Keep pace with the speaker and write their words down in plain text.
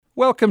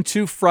Welcome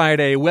to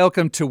Friday.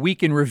 Welcome to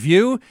Week in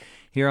Review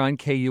here on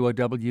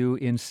KUOW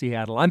in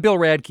Seattle. I'm Bill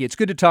Radke. It's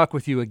good to talk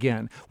with you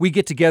again. We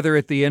get together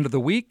at the end of the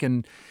week,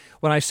 and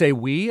when I say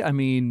we, I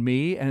mean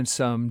me and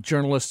some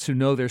journalists who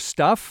know their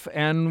stuff,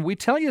 and we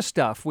tell you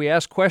stuff. We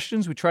ask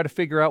questions. We try to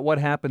figure out what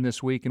happened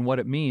this week and what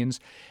it means.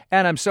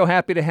 And I'm so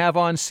happy to have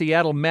on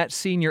Seattle Met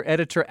senior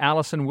editor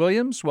Allison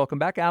Williams. Welcome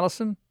back,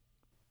 Allison.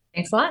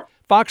 Thanks a lot.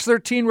 Fox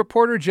 13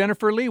 reporter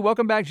Jennifer Lee.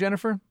 Welcome back,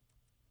 Jennifer.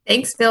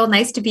 Thanks, Bill.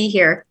 Nice to be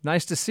here.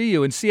 Nice to see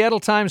you. And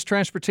Seattle Times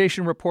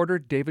transportation reporter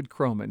David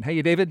Croman.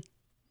 Hey, David.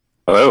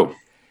 Hello.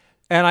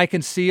 And I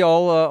can see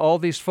all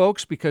these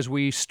folks because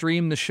we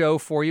stream the show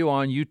for you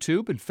on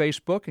YouTube and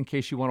Facebook. In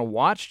case you want to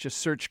watch, just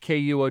search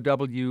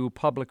KUOW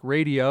Public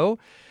Radio.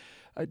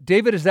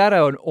 David, is that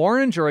an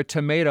orange or a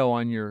tomato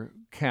on your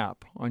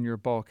cap, on your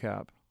ball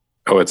cap?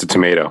 Oh, it's a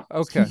tomato.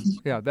 Okay.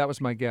 Yeah, that was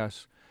my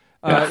guess.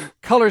 Yeah.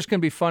 Colors can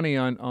be funny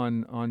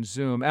on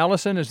Zoom.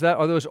 Allison,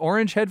 are those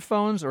orange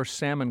headphones or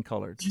salmon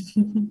colored?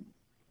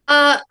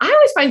 I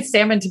always find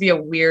salmon to be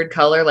a weird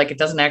color. Like, it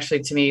doesn't actually,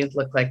 to me,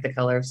 look like the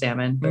color of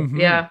salmon. But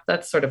yeah,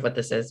 that's sort of what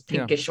this is.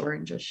 Pinkish,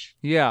 orangish.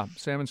 Yeah,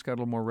 salmon's got a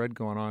little more red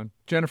going on.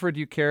 Jennifer, do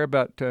you care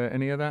about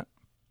any of that?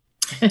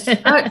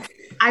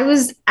 I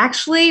was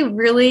actually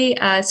really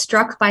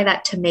struck by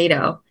that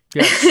tomato.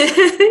 Yes.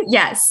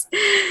 Yes.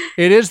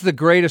 It is the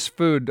greatest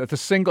food.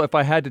 If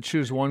I had to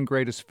choose one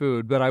greatest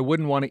food that I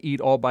wouldn't want to eat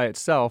all by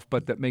itself,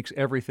 but that makes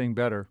everything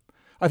better.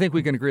 I think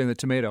we can agree on the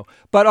tomato.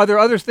 But are there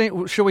other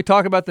things? Should we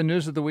talk about the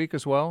news of the week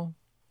as well?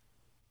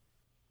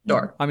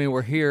 Sure. I mean,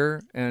 we're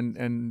here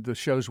and the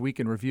show's Week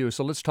in Review.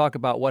 So let's talk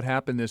about what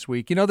happened this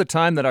week. You know, the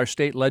time that our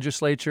state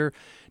legislature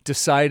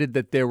decided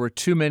that there were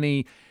too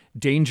many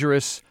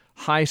dangerous,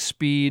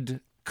 high-speed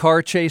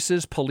car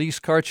chases, police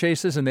car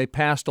chases, and they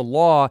passed a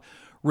law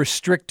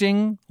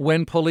restricting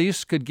when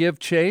police could give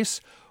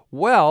chase?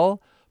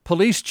 Well,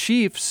 police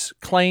chiefs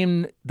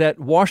claim that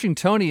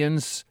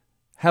Washingtonians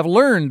have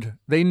learned.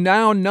 They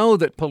now know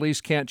that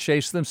police can't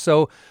chase them.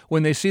 So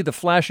when they see the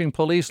flashing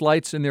police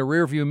lights in their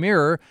rearview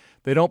mirror,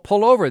 they don't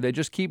pull over. They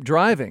just keep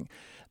driving.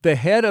 The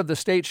head of the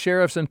state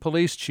sheriffs and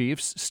police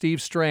chiefs,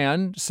 Steve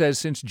Strand, says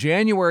since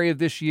January of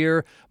this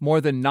year,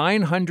 more than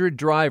 900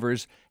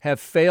 drivers have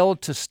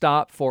failed to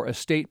stop for a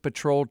state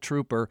patrol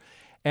trooper,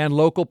 and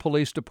local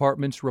police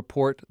departments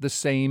report the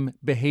same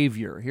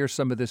behavior. Here's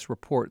some of this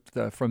report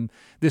from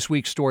this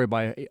week's story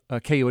by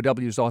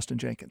KUOW's Austin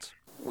Jenkins.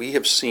 We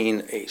have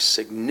seen a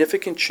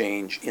significant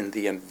change in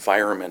the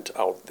environment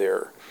out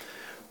there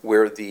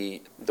where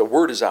the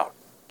word is out.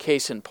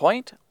 Case in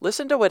point,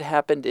 listen to what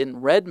happened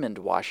in Redmond,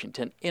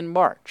 Washington in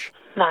March.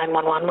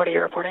 911, what are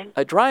you reporting?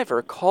 A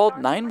driver called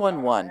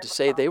 911 to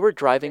say they were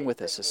driving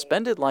with a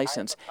suspended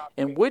license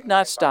and would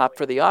not stop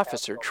for the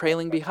officer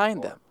trailing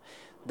behind them.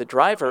 The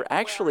driver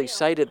actually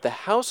cited the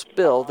House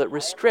bill that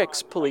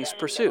restricts police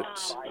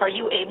pursuits. Are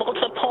you able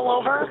to pull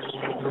over?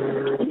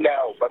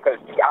 No, because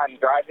I'm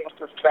driving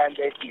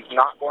suspended. He's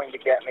not going to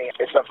get me.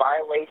 It's a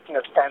violation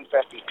of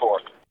 1054.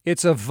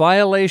 It's a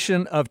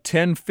violation of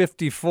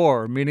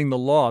 1054, meaning the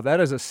law. That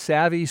is a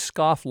savvy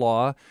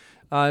scofflaw.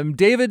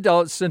 David,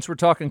 since we're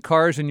talking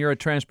cars and you're a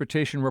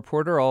transportation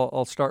reporter,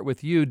 I'll start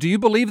with you. Do you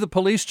believe the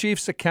police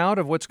chief's account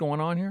of what's going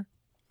on here?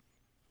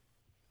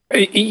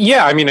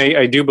 Yeah, I mean,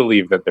 I do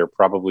believe that they're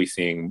probably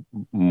seeing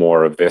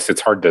more of this. It's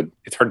hard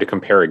to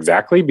compare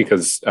exactly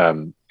because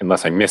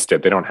unless I missed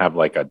it, they don't have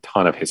like a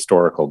ton of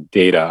historical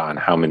data on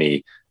how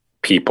many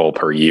people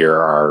per year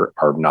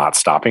are not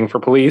stopping for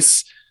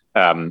police.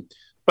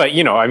 But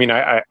you know, I mean,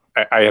 I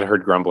had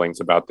heard grumblings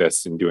about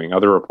this in doing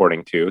other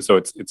reporting too. So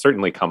it's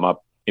certainly come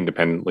up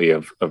independently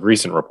of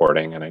recent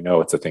reporting, and I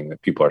know it's a thing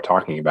that people are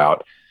talking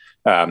about.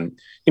 You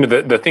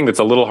know, the thing that's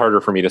a little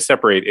harder for me to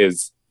separate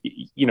is,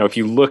 you know, if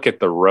you look at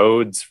the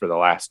roads for the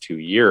last 2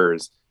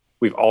 years,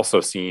 we've also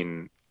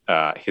seen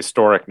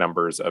historic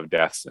numbers of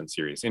deaths and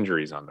serious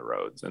injuries on the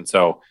roads. And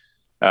so,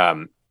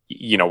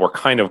 you know, we're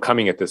kind of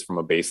coming at this from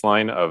a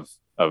baseline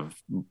of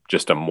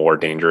just a more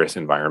dangerous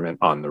environment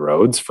on the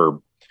roads for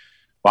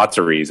lots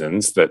of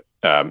reasons that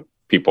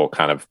people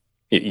kind of,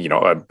 you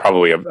know,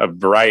 probably a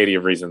variety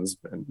of reasons,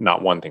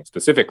 not one thing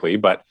specifically,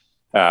 but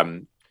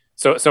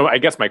so I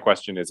guess my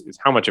question is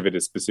how much of it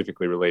is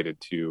specifically related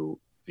to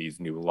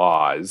these new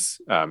laws,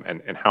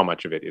 and how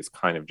much of it is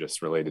kind of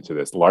just related to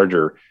this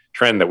larger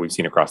trend that we've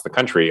seen across the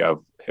country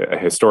of a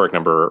historic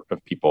number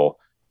of people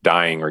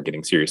dying or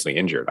getting seriously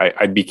injured.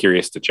 I'd be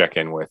curious to check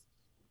in with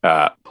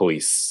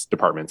police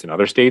departments in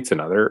other states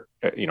and other,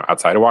 you know,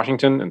 outside of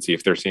Washington and see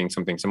if they're seeing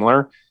something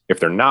similar. If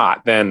they're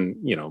not, then,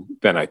 you know,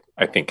 then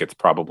I think there's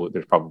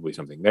probably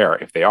something there.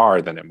 If they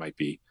are, then it might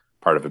be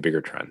part of a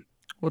bigger trend.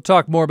 We'll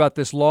talk more about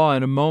this law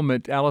in a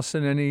moment.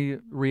 Allison, any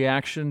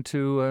reaction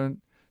to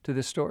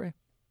this story?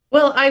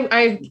 Well,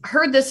 I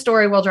heard this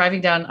story while driving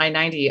down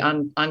I-90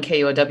 on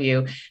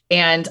KUOW,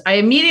 and I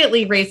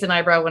immediately raised an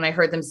eyebrow when I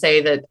heard them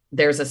say that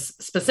there's a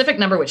specific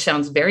number, which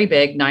sounds very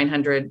big,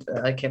 900,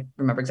 I can't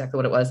remember exactly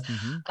what it was,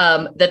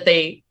 that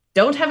they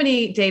don't have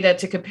any data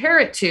to compare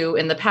it to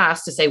in the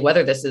past to say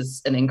whether this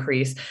is an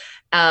increase,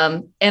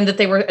 and that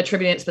they were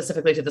attributing it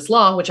specifically to this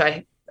law, which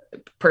I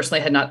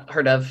personally had not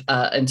heard of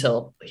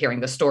until hearing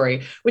the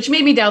story, which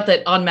made me doubt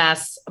that en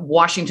masse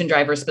Washington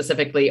drivers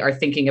specifically are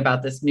thinking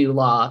about this new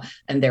law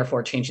and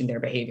therefore changing their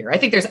behavior. I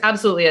think there's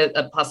absolutely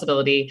a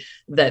possibility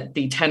that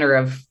the tenor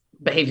of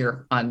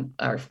behavior on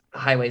our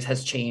highways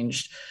has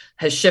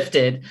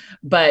shifted,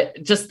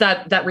 but just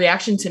that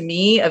reaction to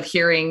me of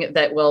hearing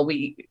that, well,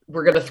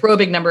 we're going to throw a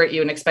big number at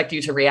you and expect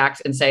you to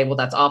react and say, well,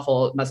 that's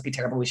awful, it must be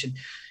terrible, we should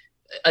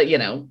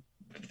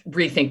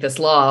rethink this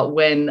law,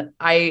 when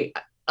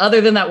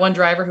other than that one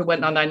driver who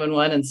went on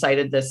 911 and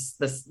cited this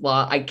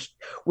law, I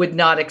would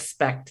not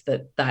expect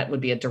that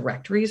would be a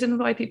direct reason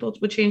why people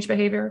would change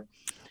behavior.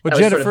 Well, that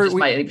Jennifer, was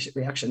my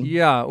reaction.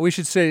 Yeah, we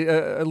should say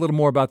a little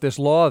more about this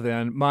law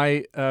then.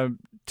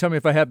 Tell me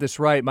if I have this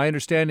right. My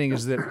understanding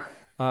is that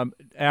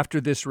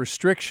after this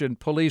restriction,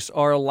 police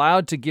are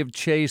allowed to give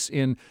chase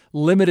in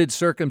limited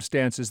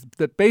circumstances,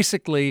 that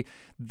basically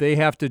they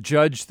have to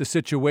judge the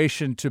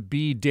situation to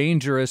be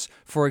dangerous.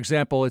 For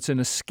example, it's an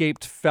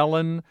escaped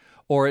felon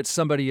or it's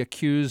somebody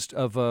accused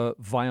of a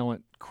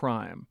violent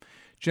crime.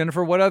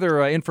 Jennifer, what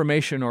other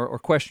information or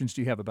questions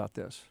do you have about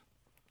this?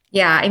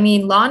 Yeah, I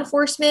mean, law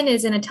enforcement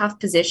is in a tough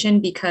position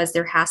because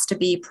there has to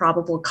be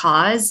probable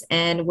cause.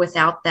 And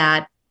without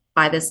that,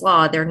 by this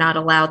law, they're not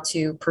allowed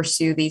to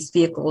pursue these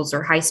vehicles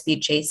or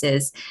high-speed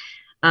chases.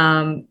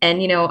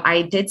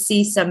 I did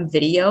see some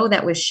video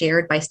that was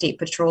shared by State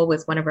Patrol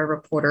with one of our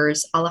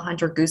reporters,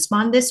 Alejandro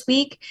Guzman, this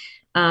week.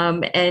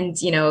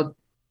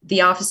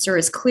 The officer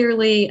is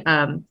clearly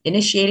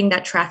initiating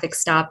that traffic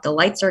stop. The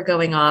lights are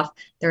going off.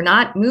 They're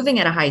not moving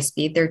at a high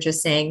speed. They're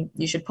just saying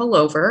you should pull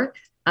over.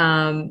 There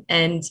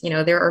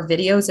are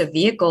videos of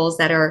vehicles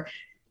that are,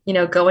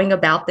 going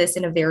about this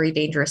in a very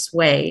dangerous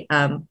way,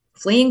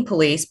 fleeing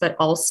police, but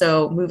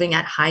also moving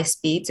at high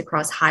speeds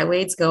across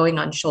highways, going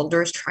on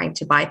shoulders, trying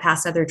to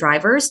bypass other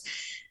drivers.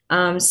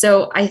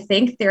 So I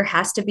think there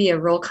has to be a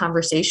real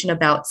conversation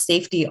about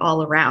safety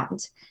all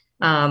around.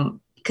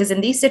 Because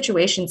in these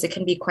situations, it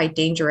can be quite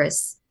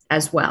dangerous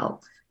as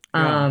well.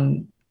 Yeah.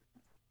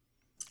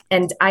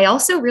 And I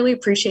also really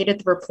appreciated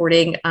the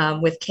reporting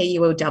with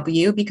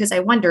KUOW, because I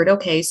wondered,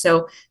 okay,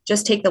 so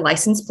just take the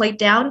license plate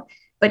down.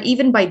 But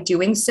even by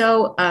doing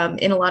so,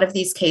 in a lot of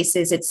these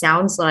cases, it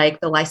sounds like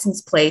the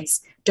license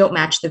plates don't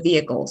match the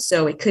vehicle.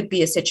 So it could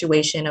be a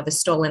situation of a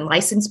stolen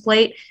license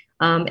plate.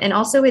 And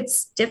also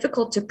it's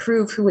difficult to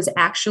prove who was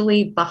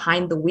actually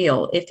behind the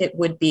wheel, if it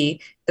would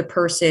be the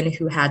person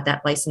who had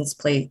that license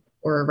plate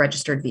or a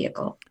registered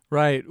vehicle.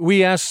 Right.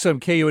 We asked some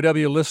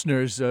KUOW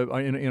listeners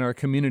in our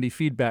community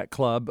feedback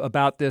club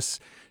about this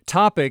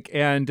topic,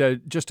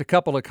 and just a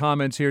couple of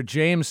comments here.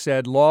 James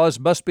said, laws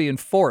must be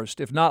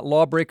enforced. If not,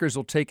 lawbreakers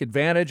will take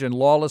advantage and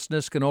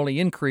lawlessness can only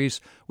increase,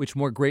 which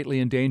more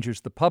greatly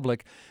endangers the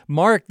public.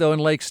 Mark, though, in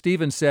Lake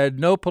Stevens said,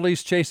 no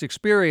police chase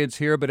experience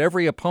here, but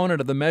every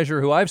opponent of the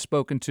measure who I've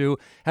spoken to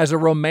has a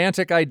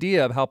romantic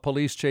idea of how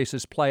police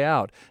chases play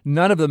out.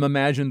 None of them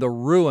imagine the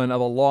ruin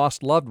of a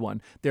lost loved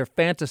one. Their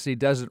fantasy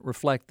doesn't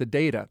reflect the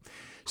data.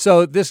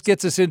 So this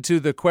gets us into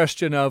the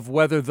question of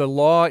whether the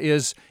law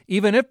is,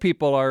 even if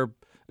people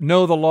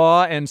know the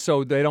law and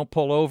so they don't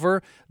pull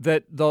over,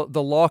 that the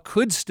law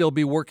could still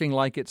be working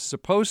like it's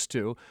supposed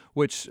to,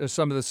 which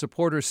some of the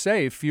supporters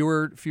say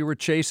fewer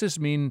chases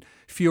mean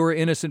fewer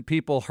innocent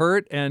people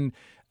hurt. And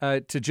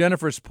to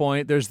Jennifer's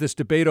point, there's this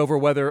debate over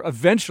whether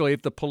eventually,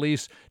 if the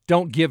police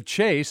don't give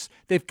chase,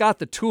 they've got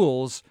the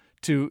tools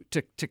to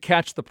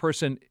catch the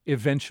person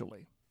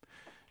eventually.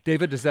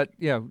 David,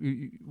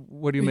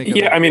 what do you make of that?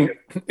 Yeah, I mean,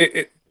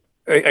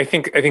 I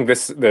think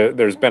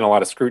there's been a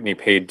lot of scrutiny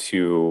paid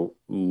to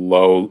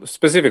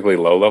specifically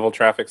low-level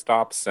traffic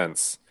stops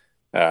since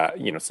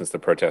the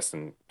protests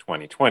in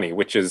 2020,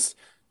 which is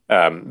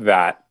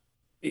that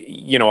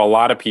a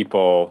lot of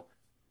people,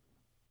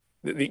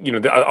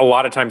 a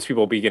lot of times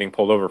people will be getting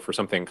pulled over for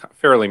something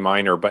fairly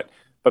minor, but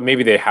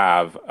maybe they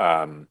have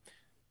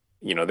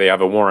they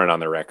have a warrant on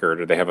their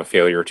record, or they have a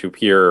failure to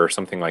appear or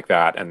something like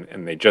that,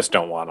 and they just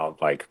don't want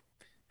to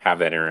have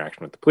that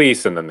interaction with the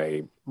police, and then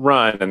they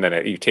run, and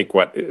then you take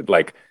what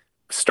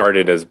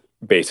started as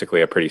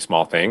basically a pretty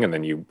small thing, and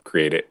then you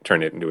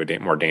turn it into a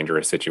more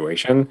dangerous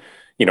situation.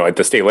 At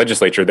the state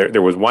legislature,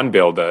 there was one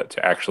bill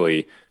to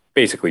actually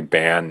basically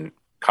ban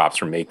cops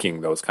from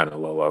making those kind of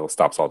low-level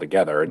stops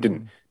altogether. It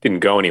didn't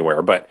go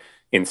anywhere, but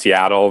in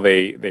Seattle,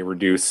 they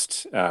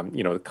reduced.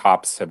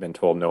 Cops have been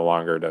told no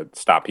longer to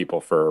stop people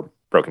for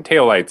broken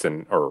taillights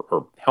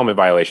or helmet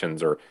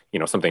violations, or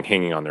something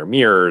hanging on their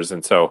mirrors.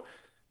 And so,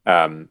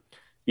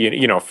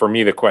 for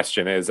me, the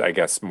question is, I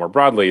guess more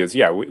broadly, is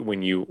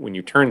when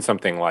you turn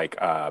something like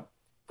a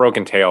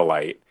broken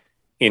taillight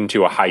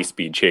into a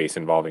high-speed chase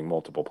involving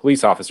multiple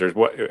police officers,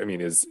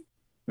 is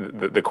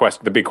the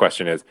question? The big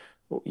question is,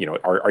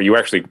 are you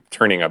actually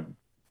turning a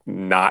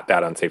not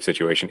that unsafe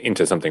situation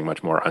into something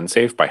much more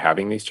unsafe by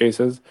having these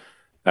chases?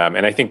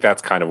 And I think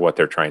that's kind of what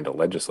they're trying to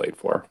legislate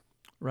for.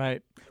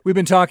 Right. We've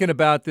been talking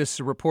about this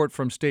report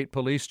from state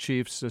police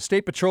chiefs,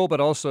 State Patrol, but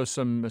also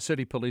some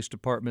city police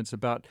departments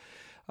about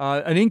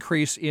an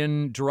increase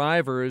in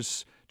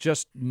drivers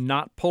just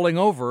not pulling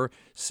over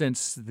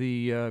since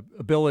the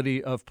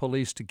ability of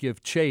police to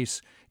give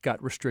chase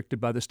got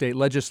restricted by the state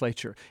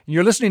legislature. And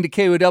you're listening to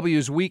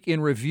KUOW's Week in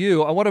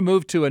Review. I want to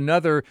move to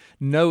another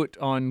note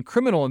on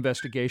criminal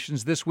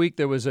investigations. This week,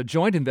 there was a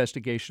joint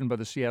investigation by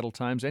the Seattle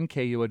Times and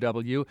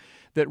KUOW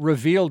that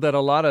revealed that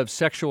a lot of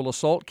sexual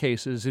assault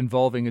cases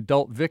involving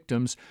adult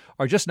victims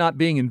are just not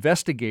being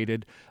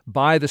investigated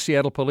by the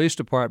Seattle Police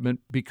Department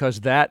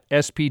because that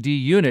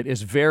SPD unit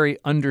is very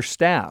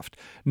understaffed.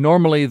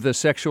 Normally, the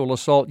sexual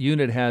assault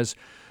unit has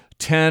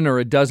 10 or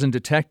a dozen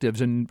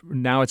detectives, and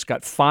now it's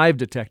got 5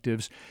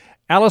 detectives.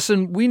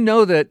 Allison, we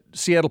know that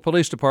Seattle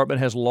Police Department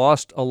has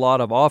lost a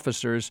lot of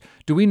officers.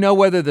 Do we know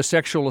whether the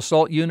sexual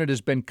assault unit has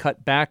been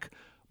cut back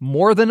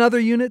more than other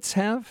units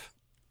have?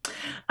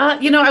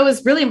 I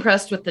was really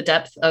impressed with the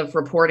depth of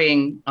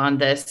reporting on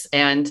this.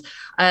 And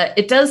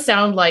it does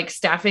sound like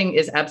staffing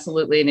is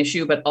absolutely an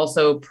issue, but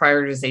also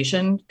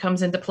prioritization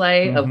comes into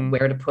play of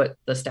where to put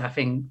the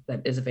staffing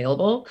that is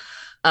available.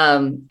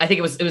 I think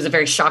it was a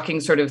very shocking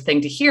sort of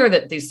thing to hear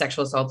that these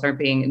sexual assaults aren't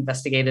being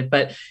investigated.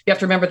 But you have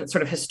to remember that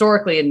sort of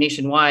historically and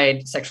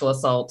nationwide, sexual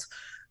assault,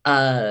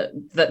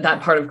 that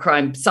part of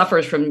crime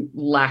suffers from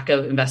lack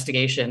of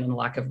investigation and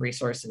lack of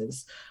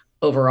resources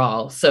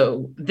overall.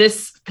 So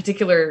this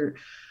particular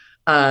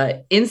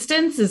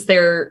instance is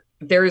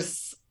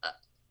there's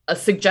a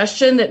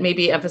suggestion that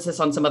maybe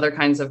emphasis on some other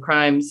kinds of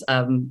crimes,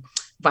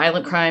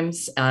 violent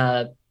crimes,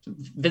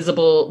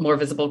 more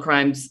visible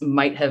crimes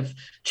might have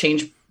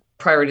changed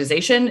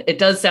prioritization. It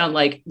does sound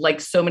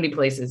like so many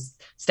places,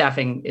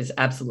 staffing is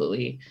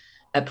absolutely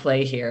at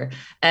play here.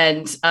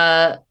 And,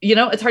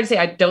 it's hard to say.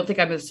 I don't think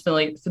I'm as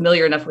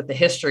familiar enough with the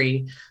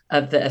history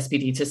of the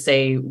SPD to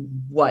say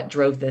what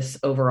drove this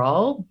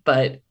overall,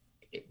 but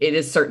it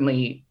is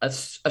certainly a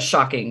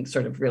shocking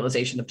sort of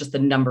realization of just the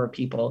number of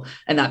people,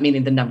 and that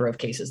meaning the number of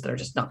cases that are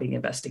just not being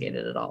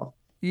investigated at all.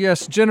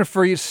 Yes,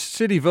 Jennifer,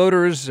 city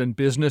voters and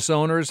business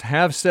owners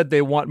have said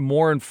they want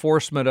more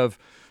enforcement of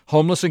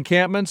homeless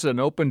encampments and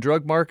open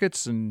drug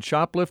markets and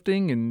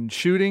shoplifting and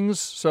shootings.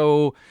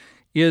 So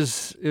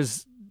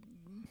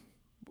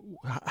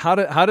how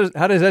does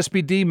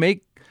SPD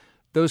make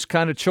those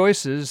kind of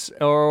choices,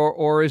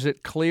 or is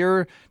it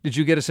clear? Did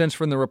you get a sense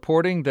from the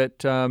reporting that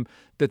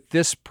that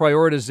this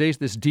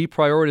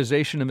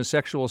deprioritization of a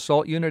sexual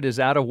assault unit is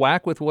out of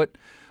whack with what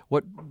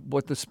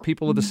the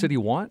people of the city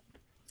want?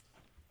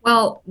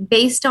 Well,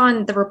 based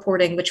on the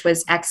reporting, which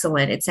was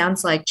excellent, it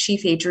sounds like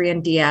Chief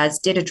Adrian Diaz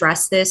did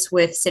address this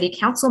with city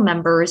council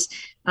members,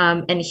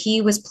 and he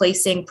was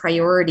placing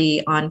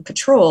priority on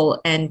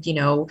patrol and,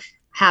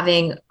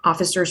 having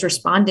officers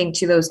responding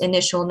to those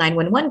initial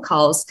 911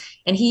 calls.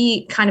 And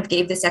he kind of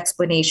gave this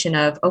explanation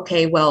of,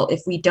 okay, well,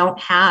 if we don't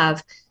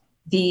have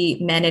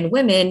the men and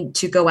women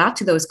to go out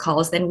to those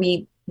calls, then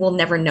we will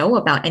never know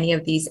about any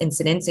of these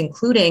incidents,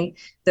 including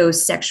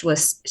those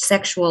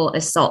sexual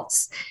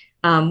assaults.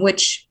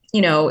 Which,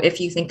 if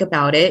you think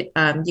about it,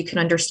 you can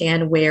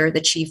understand where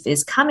the chief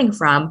is coming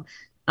from.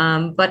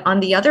 But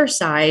on the other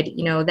side,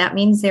 that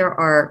means there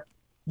are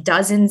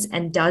dozens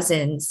and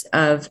dozens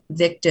of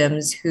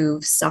victims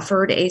who've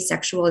suffered a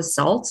sexual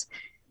assault,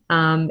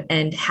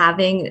 and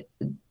having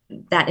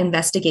that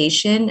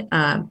investigation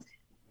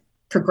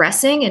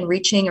progressing and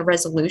reaching a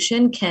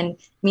resolution can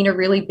mean a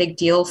really big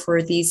deal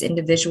for these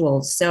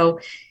individuals. So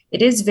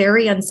it is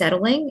very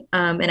unsettling,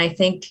 and I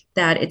think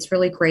that it's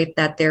really great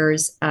that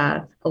there's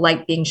a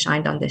light being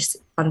shined on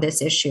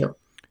this issue.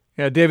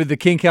 Yeah, David, the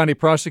King County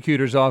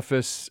Prosecutor's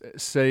Office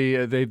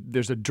say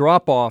there's a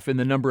drop-off in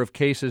the number of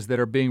cases that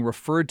are being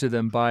referred to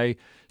them by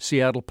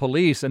Seattle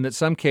police, and that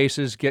some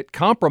cases get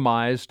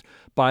compromised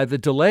by the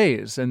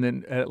delays. And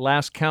then at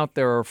last count,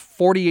 there are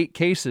 48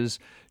 cases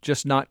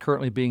just not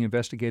currently being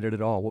investigated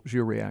at all. What was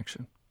your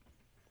reaction?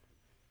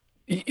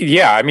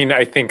 Yeah, I mean,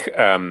 I think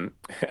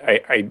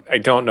I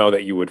don't know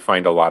that you would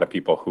find a lot of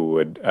people who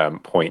would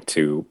point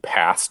to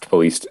past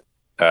police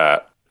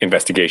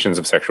investigations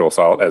of sexual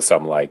assault as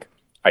some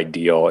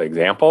ideal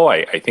example.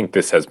 I think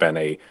this has been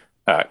a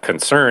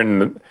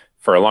concern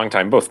for a long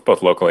time,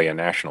 both locally and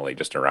nationally,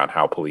 just around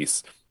how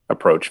police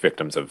approach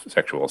victims of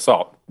sexual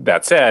assault.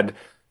 That said,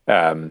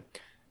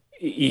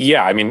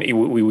 yeah, I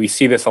mean, we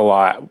see this a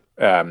lot.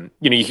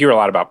 You hear a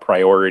lot about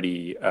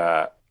priority,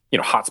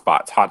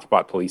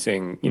 hotspot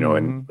policing,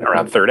 in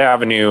around 3rd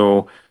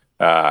Avenue,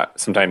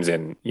 sometimes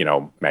in,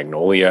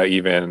 Magnolia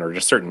even, or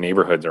just certain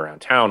neighborhoods around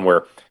town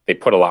where they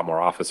put a lot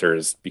more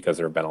officers because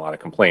there have been a lot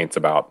of complaints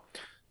about,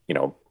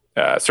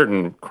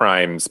 certain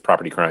crimes,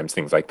 property crimes,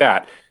 things like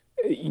that.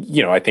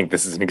 I think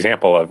this is an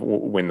example of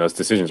when those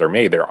decisions are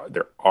made,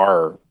 there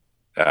are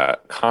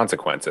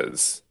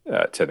consequences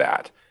to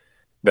that.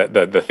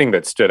 The thing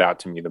that stood out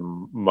to me the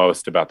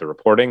most about the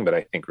reporting that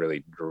I think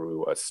really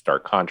drew a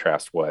stark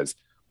contrast was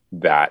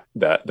that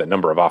the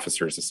number of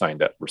officers assigned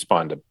to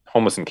respond to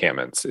homeless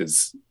encampments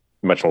is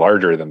much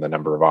larger than the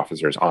number of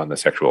officers on the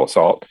sexual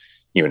assault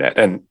unit.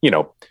 And,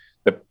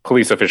 the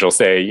police officials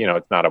say,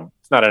 it's not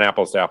an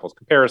apples to apples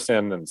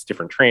comparison, and it's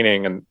different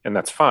training, and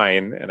that's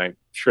fine. And I'm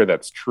sure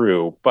that's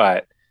true.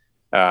 But,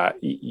 at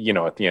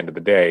the end of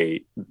the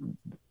day,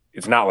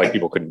 it's not like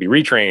people couldn't be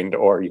retrained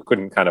or you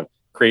couldn't kind of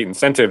create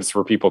incentives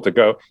for people to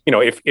go.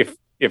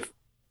 If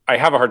I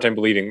have a hard time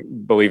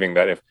believing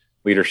that if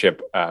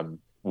leadership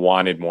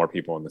wanted more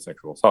people in the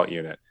sexual assault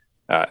unit,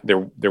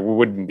 there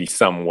wouldn't be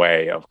some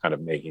way of kind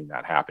of making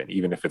that happen,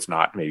 even if it's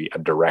not maybe a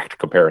direct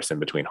comparison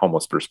between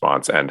homeless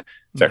response and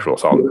sexual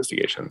assault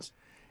investigations.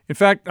 In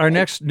fact, our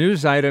next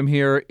news item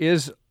here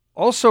is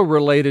also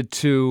related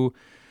to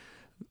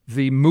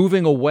the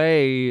moving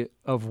away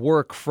of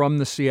work from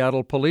the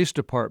Seattle Police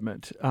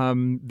Department.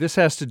 This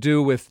has to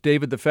do with,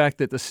 David, the fact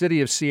that the city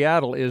of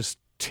Seattle is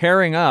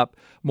tearing up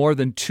more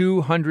than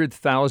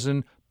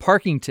 200,000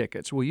 parking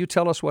tickets. Will you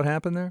tell us what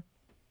happened there?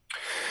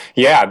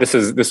 Yeah, this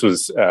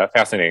was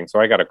fascinating. So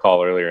I got a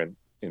call earlier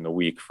in the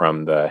week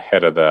from the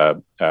head of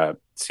the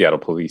Seattle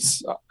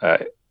Police,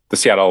 the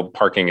Seattle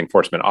Parking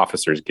Enforcement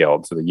Officers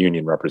Guild, so the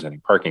union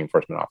representing parking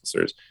enforcement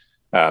officers.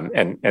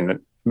 And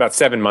about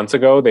 7 months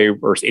ago,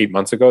 8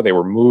 months ago, they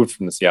were moved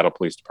from the Seattle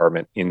Police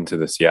Department into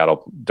the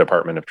Seattle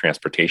Department of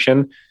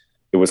Transportation.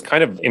 It was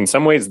kind of, in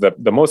some ways,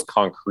 the most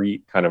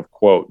concrete kind of,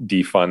 quote,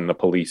 defund the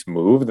police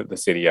move that the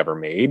city ever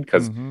made,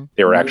 because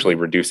they were actually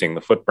reducing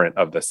the footprint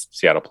of the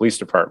Seattle Police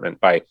Department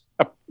by,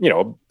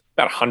 about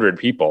 100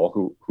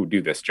 people who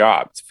do this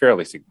job. It's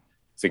fairly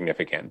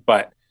significant.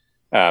 But,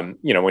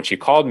 when she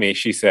called me,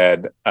 she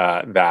said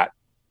that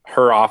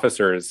her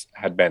officers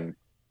had been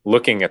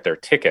looking at their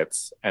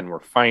tickets and were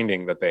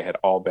finding that they had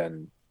all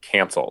been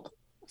canceled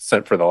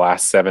for the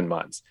last 7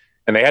 months.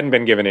 And they hadn't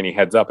been given any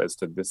heads up as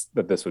to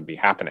this would be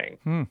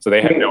happening. So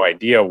they had no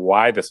idea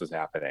why this was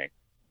happening.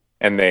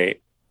 And they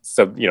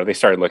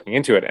started looking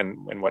into it.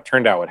 And what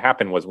turned out what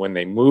happened was when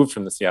they moved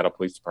from the Seattle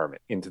Police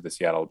Department into the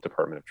Seattle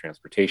Department of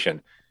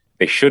Transportation,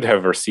 they should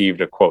have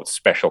received a, quote,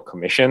 special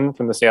commission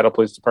from the Seattle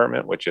Police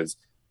Department, which is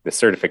the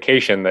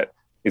certification that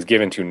is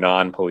given to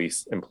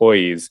non-police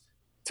employees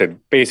to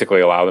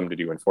basically allow them to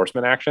do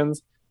enforcement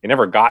actions. They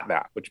never got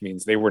that, which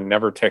means they were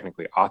never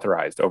technically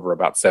authorized over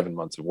about 7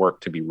 months of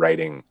work to be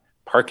writing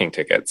parking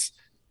tickets.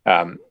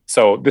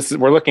 So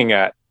we're looking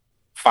at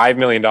 $5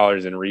 million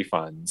in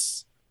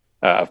refunds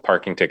of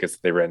parking tickets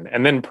that they've written,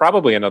 and then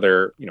probably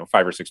another, $5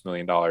 or $6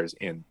 million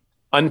in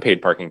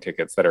unpaid parking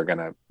tickets that are going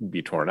to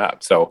be torn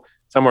up. So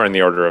somewhere in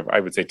the order of, I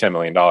would say, $10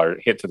 million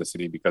hit to the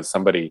city because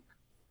somebody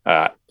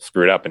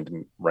screwed up and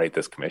didn't write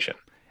this commission.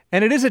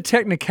 And it is a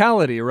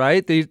technicality,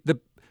 right?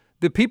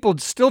 The people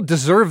still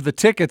deserve the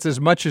tickets as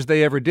much as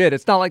they ever did.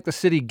 It's not like the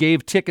city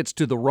gave tickets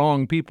to the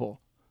wrong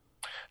people.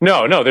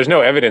 No, there's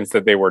no evidence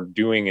that they were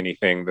doing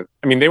anything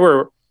they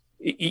were,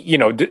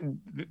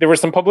 there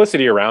was some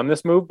publicity around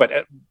this move,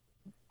 but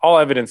all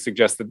evidence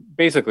suggests that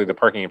basically the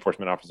parking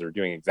enforcement officers are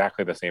doing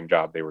exactly the same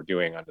job they were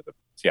doing under the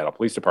Seattle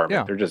Police Department.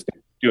 Yeah. They're just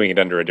doing it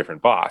under a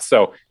different boss.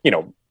 So,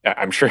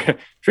 I'm sure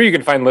you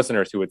can find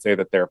listeners who would say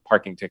that their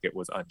parking ticket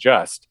was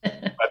unjust,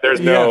 but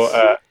there's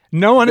no...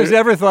 no one has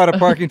ever thought a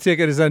parking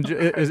ticket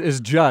is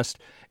just.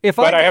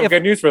 But I have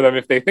good news for them.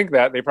 If they think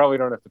that, they probably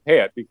don't have to pay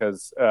it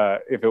because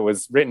if it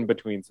was written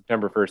between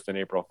September 1st and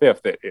April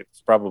 5th,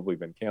 it's probably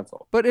been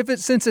canceled. But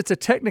since it's a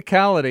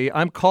technicality,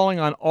 I'm calling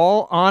on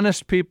all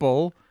honest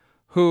people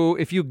who,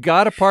 if you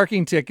got a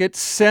parking ticket,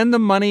 send the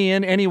money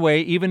in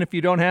anyway, even if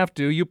you don't have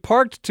to. You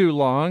parked too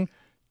long.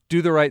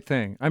 Do the right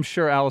thing. I'm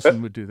sure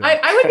Allison would do that.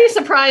 I would be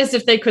surprised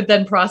if they could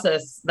then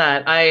process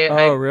that.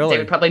 Really?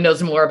 David probably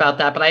knows more about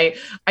that, but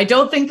I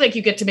don't think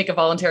you get to make a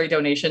voluntary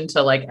donation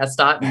to like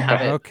SDOT and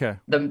have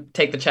them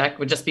take the check.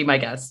 Would just be my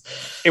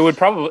guess. It'll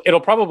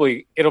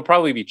probably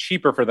be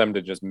cheaper for them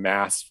to just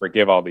mass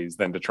forgive all these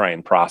than to try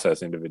and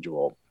process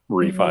individual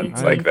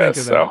refunds like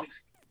this. So,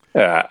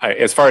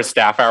 as far as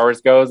staff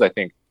hours goes, I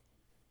think.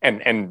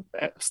 And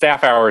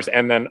staff hours,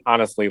 and then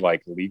honestly,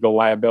 like legal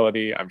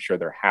liability, I'm sure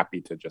they're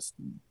happy to just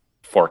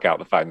fork out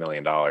the $5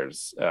 million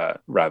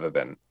rather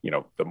than,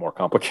 the more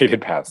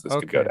complicated paths this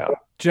could go down.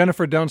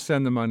 Jennifer, don't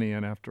send the money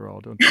in after all.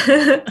 Don't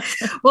you?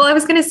 Well, I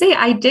was going to say,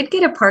 I did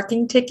get a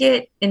parking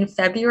ticket in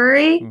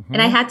February,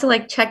 and I had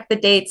to check the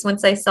dates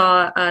once I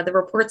saw the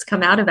reports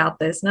come out about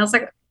this. And I was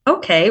like,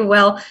 okay,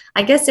 well,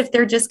 I guess if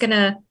they're just going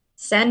to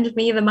send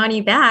me the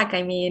money back,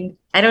 I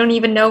don't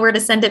even know where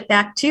to send it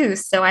back to,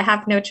 so I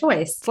have no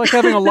choice. It's like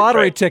having a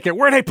lottery ticket.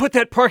 Where'd I put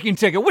that parking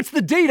ticket? What's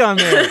the date on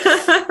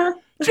there?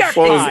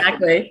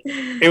 Exactly.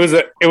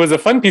 It was a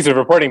fun piece of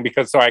reporting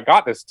because I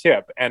got this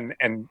tip and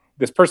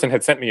this person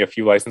had sent me a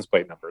few license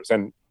plate numbers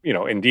and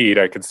indeed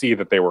I could see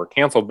that they were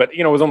canceled, but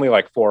it was only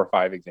like 4 or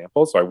 5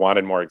 examples, so I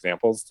wanted more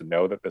examples to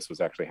know that this was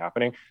actually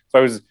happening. So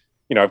I was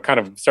I've kind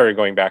of started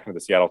going back into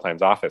the Seattle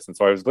Times office, and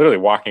so I was literally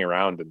walking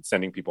around and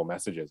sending people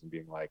messages and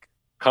being like,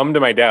 come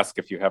to my desk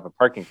if you have a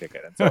parking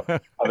ticket. And so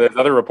the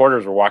other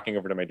reporters were walking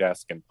over to my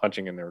desk and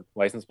punching in their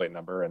license plate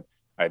number, and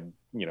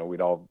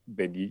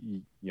they'd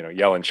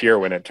yell and cheer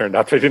when it turned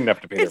out they didn't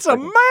have to pay. It's a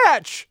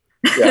match.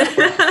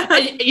 Yeah.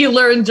 You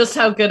learn just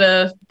how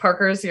good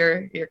parkers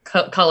your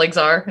colleagues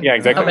are. Yeah,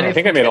 exactly. I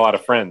think I made a lot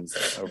of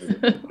friends over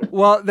there.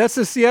 Well, that's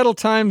the Seattle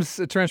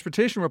Times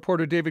transportation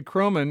reporter David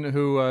Croman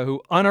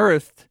who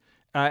unearthed,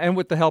 and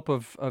with the help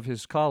of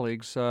his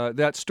colleagues,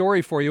 that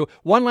story for you.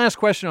 One last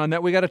question on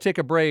that. We got to take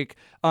a break.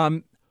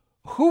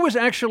 who was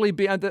actually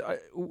behind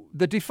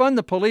the defund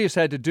the police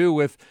had to do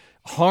with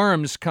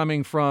harms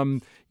coming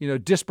from,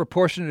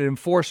 disproportionate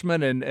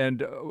enforcement and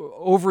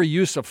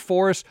overuse of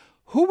force.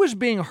 Who was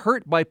being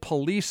hurt by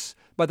police,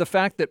 by the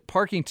fact that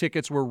parking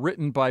tickets were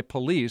written by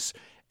police?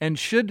 And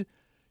should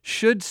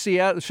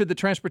the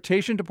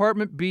transportation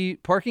department be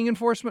parking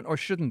enforcement, or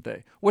shouldn't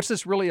they? What's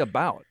this really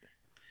about?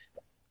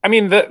 I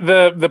mean,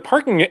 the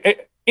parking,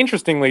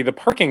 interestingly, the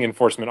parking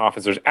enforcement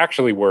officers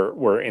actually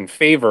were in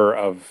favor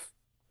of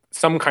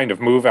some kind of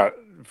move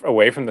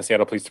away from the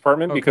Seattle Police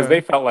Department, because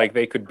they felt like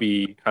they could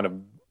be kind of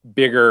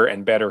bigger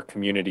and better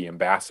community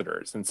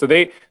ambassadors. And so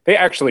they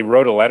actually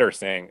wrote a letter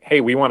saying,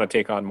 hey, we want to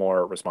take on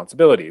more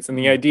responsibilities. And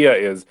the idea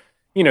is,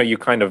 you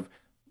kind of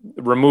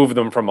remove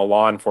them from a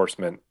law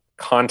enforcement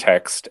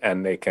context,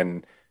 and they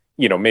can,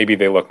 maybe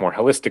they look more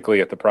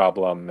holistically at the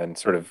problem and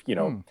sort of,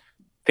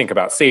 think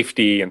about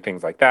safety and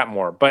things like that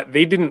more. But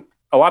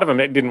a lot of them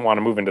didn't want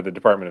to move into the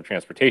Department of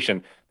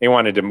Transportation. They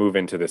wanted to move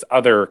into this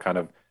other kind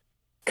of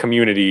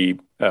community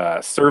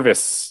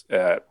service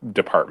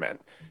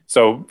department.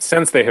 So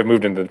since they have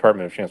moved into the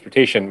Department of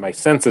Transportation, my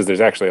sense is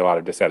there's actually a lot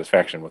of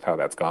dissatisfaction with how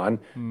that's gone.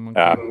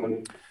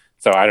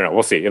 So I don't know.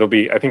 We'll see.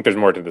 I think there's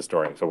more to the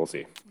story, so we'll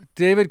see.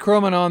 David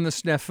Croman on the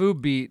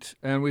snafu beat,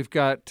 and we've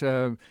got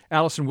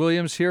Allison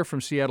Williams here from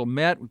Seattle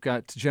Met. We've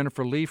got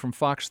Jennifer Lee from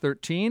Fox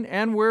 13,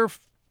 and we're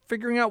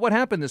figuring out what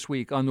happened this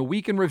week on the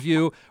Week in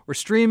Review. We're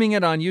streaming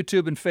it on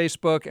YouTube and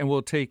Facebook, and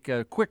we'll take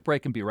a quick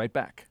break and be right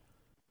back.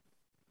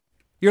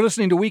 You're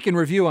listening to Week in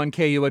Review on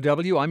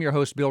KUOW. I'm your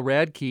host, Bill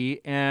Radke,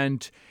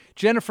 and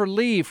Jennifer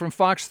Lee from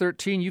Fox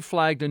 13, you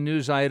flagged a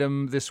news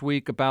item this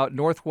week about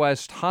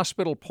Northwest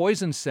Hospital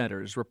Poison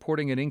Centers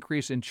reporting an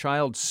increase in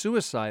child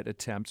suicide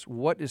attempts.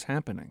 What is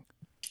happening?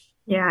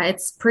 Yeah,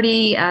 it's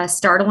pretty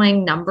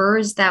startling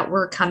numbers that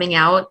were coming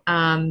out.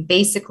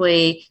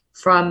 Basically,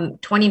 from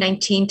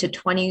 2019 to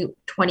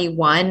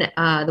 2021,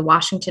 the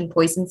Washington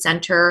Poison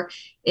Center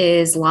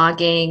is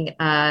logging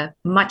a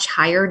much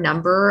higher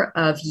number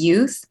of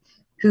youth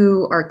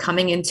who are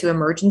coming into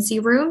emergency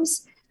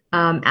rooms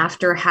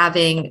after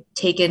having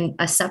taken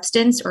a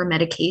substance or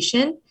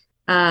medication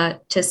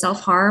to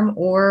self-harm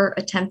or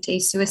attempt a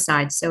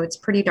suicide. So it's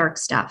pretty dark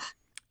stuff.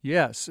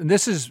 Yes. And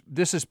this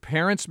is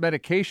parents'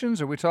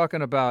 medications? Are we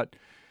talking about,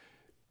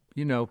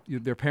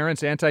 their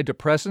parents'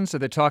 antidepressants? Are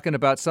they talking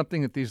about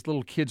something that these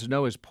little kids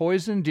know is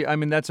poison?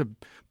 That's a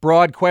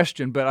broad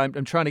question, but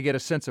I'm trying to get a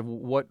sense of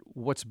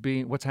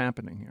what's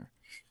happening here.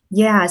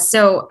 Yeah.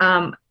 So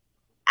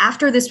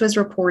after this was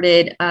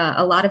reported,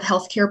 a lot of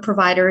healthcare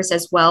providers,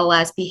 as well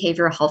as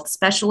behavioral health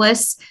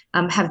specialists,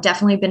 have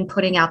definitely been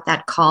putting out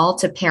that call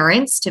to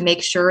parents to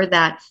make sure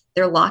that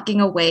they're locking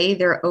away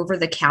their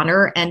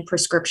over-the-counter and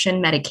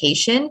prescription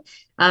medication,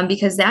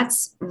 because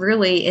that's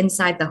really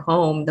inside the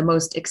home, the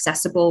most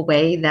accessible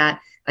way that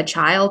a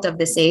child of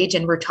this age,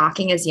 and we're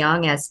talking as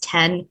young as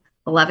 10,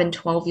 11,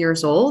 12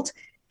 years old,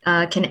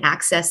 can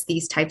access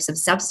these types of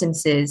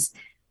substances.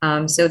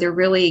 So they're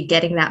really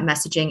getting that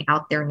messaging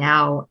out there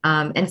now.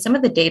 And some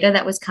of the data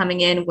that was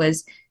coming in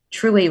was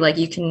truly, like,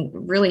 you can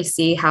really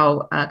see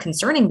how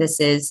concerning this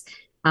is.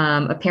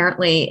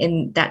 Apparently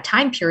in that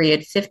time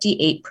period,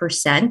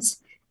 58%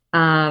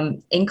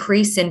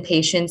 increase in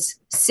patients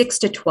 6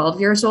 to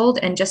 12 years old.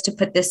 And just to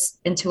put this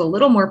into a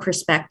little more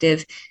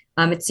perspective,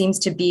 it seems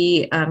to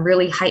be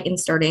really heightened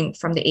starting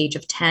from the age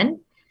of 10.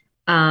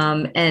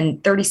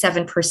 And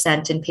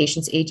 37% in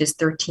patients ages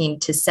 13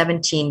 to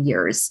 17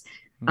 years.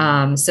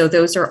 So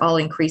those are all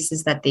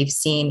increases that they've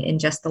seen in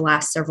just the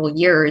last several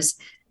years.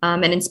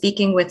 And in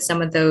speaking with some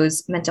of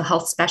those mental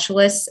health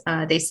specialists,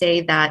 they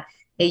say that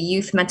a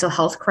youth mental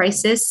health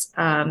crisis,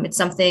 it's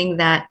something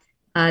that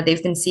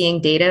they've been seeing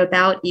data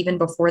about even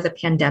before the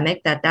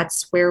pandemic,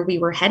 that's where we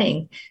were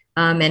heading.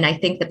 And I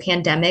think the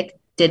pandemic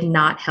did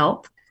not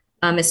help,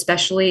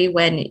 especially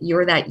when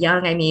you're that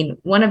young.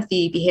 One of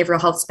the behavioral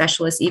health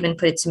specialists even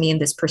put it to me in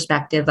this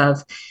perspective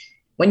of,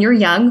 when you're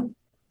young,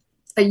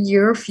 a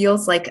year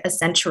feels like a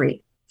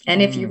century.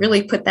 And if you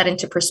really put that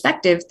into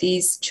perspective,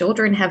 these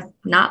children have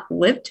not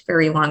lived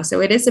very long.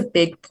 So it is a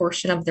big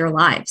portion of their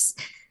lives.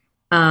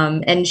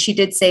 And she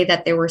did say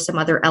that there were some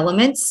other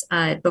elements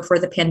before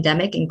the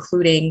pandemic,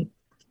 including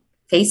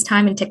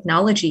FaceTime and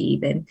technology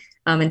even,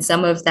 and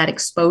some of that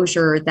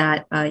exposure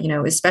that,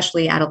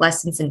 especially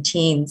adolescents and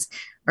teens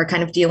are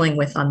kind of dealing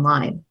with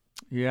online.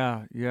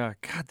 Yeah.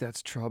 God,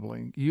 that's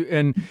troubling.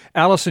 And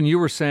Allison, you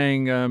were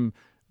saying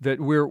that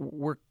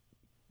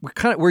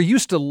we're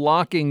used to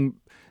locking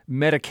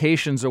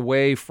medications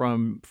away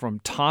from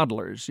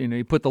toddlers.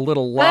 You put the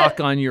little lock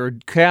on your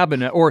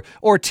cabinet,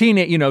 or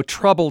teenage,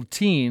 troubled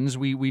teens.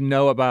 We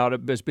know about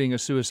it as being a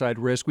suicide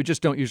risk. We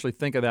just don't usually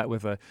think of that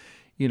with an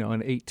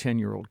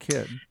 8-10-year-old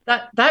kid.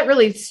 That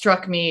really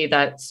struck me,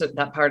 that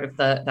part of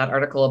that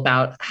article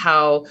about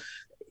how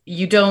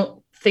you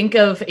don't think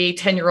of a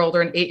 10-year-old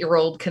or an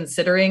 8-year-old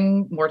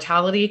considering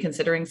mortality,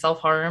 considering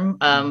self-harm.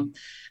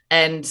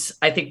 And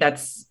I think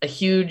that's a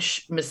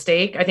huge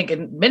mistake, I think,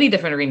 in many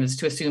different arenas,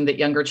 to assume that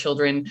younger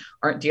children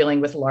aren't dealing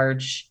with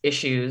large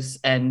issues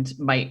and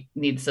might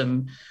need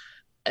some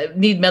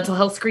need mental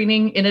health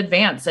screening in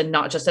advance and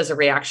not just as a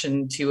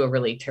reaction to a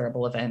really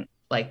terrible event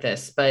like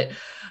this. But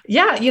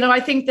yeah, I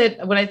think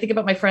that when I think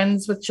about my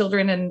friends with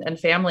children and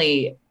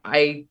family,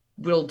 I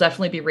will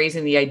definitely be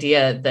raising the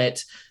idea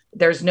that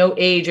there's no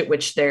age at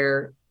which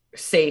they're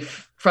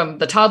safe, from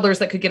the toddlers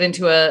that could get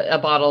into a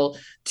bottle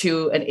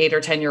to an 8 or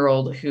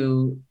 10-year-old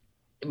who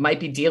might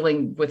be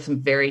dealing with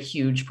some very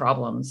huge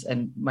problems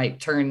and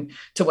might turn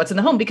to what's in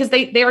the home, because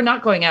they are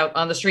not going out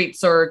on the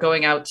streets or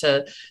going out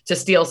to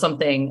steal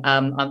something.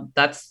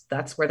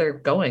 That's where they're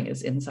going,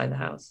 is inside the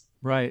house.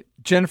 Right.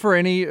 Jennifer,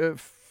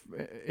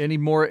 any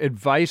more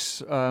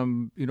advice,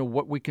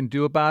 what we can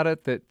do about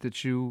it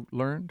that you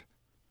learned?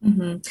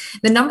 Mm-hmm.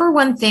 The number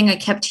one thing I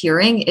kept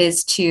hearing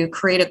is to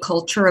create a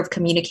culture of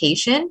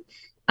communication.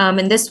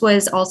 And this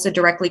was also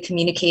directly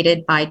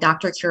communicated by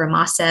Dr. Kira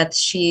Maseth.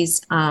 She's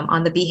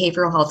on the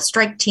behavioral health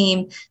strike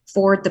team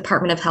for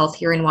Department of Health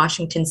here in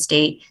Washington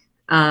State.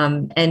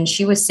 And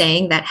she was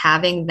saying that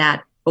having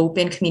that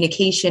open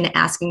communication,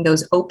 asking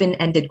those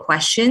open-ended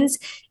questions,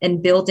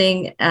 and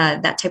building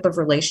that type of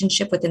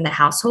relationship within the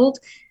household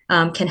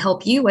can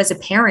help you as a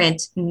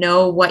parent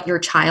know what your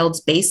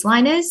child's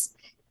baseline is.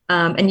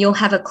 And you'll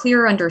have a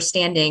clearer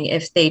understanding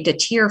if they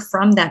deter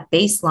from that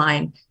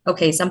baseline,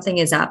 okay, something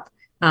is up,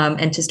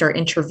 and to start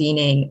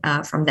intervening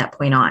from that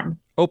point on.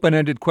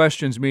 Open-ended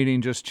questions,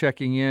 meaning just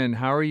checking in.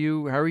 How are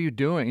you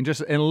doing?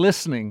 And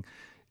listening,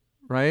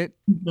 right?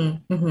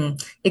 Mm-hmm, mm-hmm.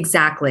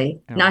 Exactly.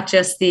 Yeah. Not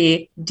just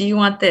do you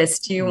want this?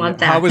 Do you want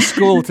that? How was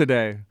school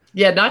today?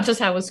 Yeah, not just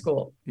how was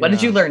school. What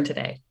did you learn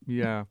today?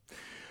 Yeah.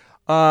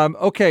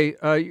 Okay,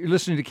 you're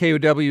listening to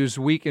KUOW's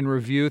Week in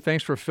Review.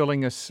 Thanks for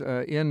filling us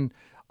in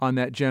on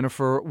that,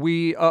 Jennifer.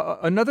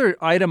 Another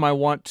item I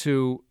want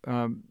to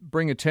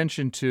bring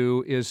attention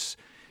to is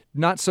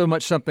not so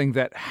much something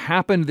that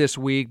happened this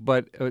week,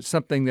 but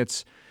something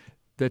that's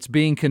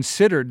being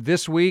considered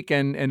this week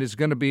and is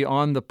going to be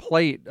on the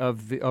plate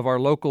of our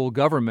local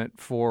government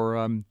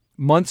for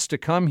months to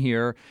come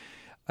here.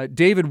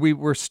 David,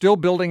 we're still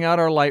building out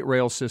our light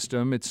rail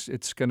system.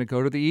 It's going to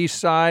go to the east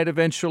side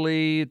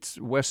eventually. It's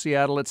West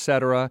Seattle, et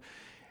cetera.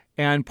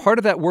 And part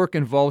of that work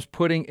involves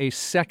putting a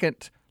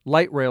second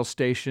light rail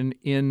station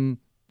in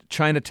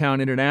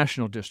Chinatown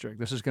International District.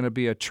 This is going to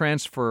be a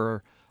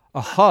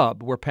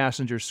hub where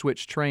passengers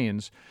switch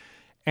trains.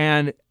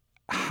 And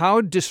how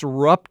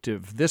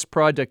disruptive this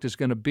project is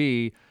going to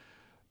be,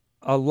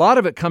 a lot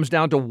of it comes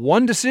down to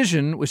one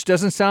decision, which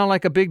doesn't sound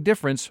like a big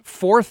difference,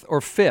 4th or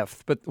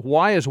 5th. But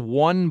why is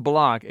one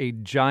block a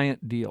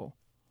giant deal?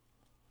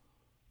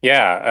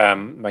 Yeah,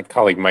 my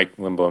colleague Mike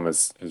Lindblom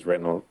has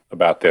written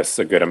about this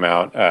a good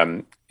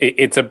amount.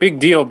 It's a big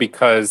deal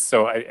because,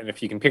 and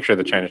if you can picture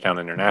the Chinatown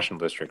International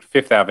District,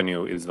 5th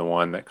Avenue is the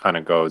one that kind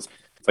of goes,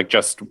 it's like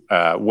just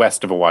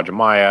west of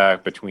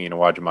Uwajimaya, between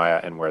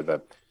Uwajimaya and where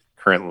the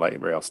current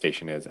light rail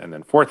station is. And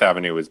then 4th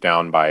Avenue is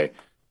down by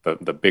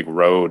the big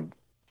road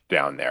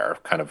down there,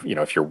 kind of,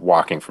 if you're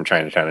walking from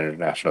Chinatown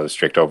International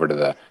District over to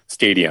the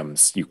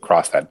stadiums, you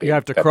cross that big. You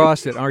have to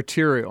cross it,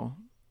 arterial.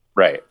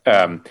 Right.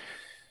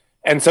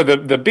 And so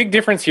the big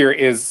difference here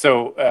is,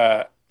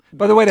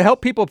 by the way, to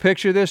help people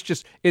picture this,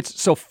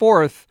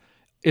 4th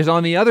is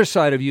on the other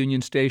side of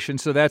Union Station,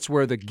 so that's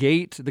where the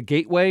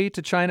gateway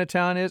to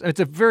Chinatown is. It's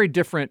a very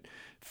different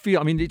feel.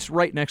 I mean, it's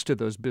right next to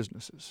those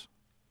businesses.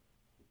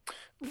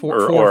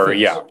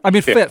 I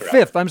mean,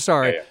 fifth. I'm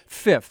sorry, yeah.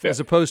 Fifth as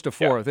opposed to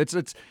 4th.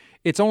 Yeah.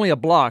 It's only a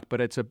block, but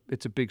it's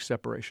a big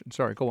separation.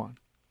 Sorry, go on.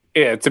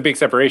 Yeah, it's a big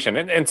separation,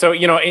 and so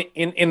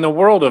in the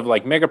world of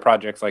like mega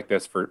projects like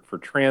this for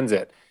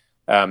transit,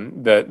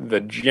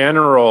 the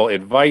general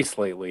advice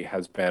lately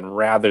has been,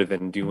 rather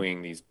than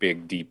doing these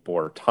big deep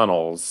bore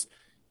tunnels,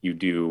 you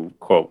do,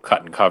 quote,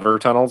 cut and cover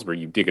tunnels where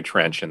you dig a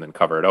trench and then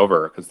cover it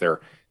over, because there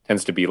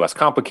tends to be less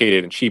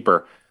complicated and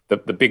cheaper. The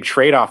big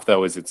trade-off,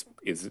 though, is it's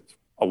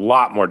a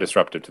lot more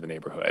disruptive to the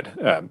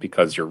neighborhood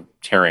because you're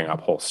tearing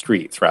up whole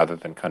streets rather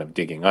than kind of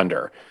digging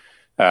under.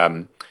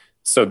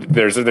 So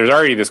there's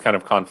already this kind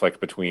of conflict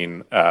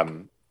between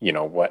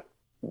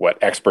what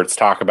experts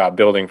talk about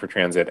building for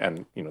transit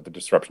and the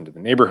disruption to the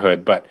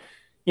neighborhood. But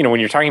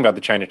when you're talking about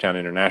the Chinatown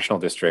International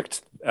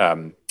District,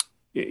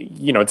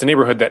 it's a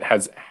neighborhood that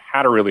has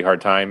had a really hard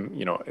time.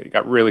 It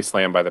got really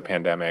slammed by the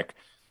pandemic.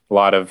 A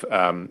lot of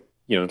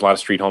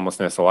street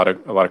homelessness, a lot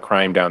of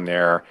crime down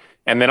there,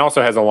 and then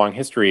also has a long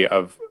history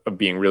of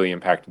being really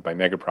impacted by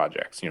mega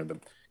projects. The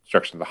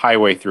construction of the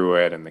highway through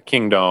it, and the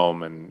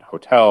Kingdome, and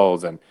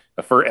hotels, and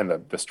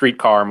the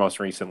streetcar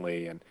most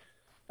recently. And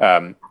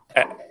so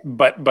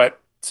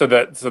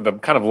the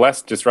kind of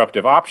less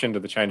disruptive option to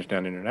the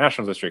Chinatown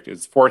International District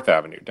is 4th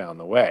Avenue down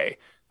the way.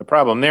 The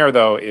problem there,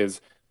 though,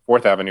 is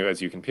 4th Avenue,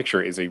 as you can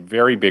picture, is a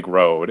very big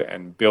road,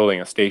 and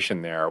building a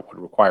station there would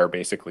require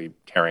basically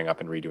tearing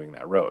up and redoing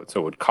that road. So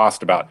it would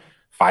cost about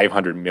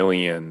 $500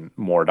 million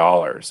more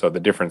dollars. So the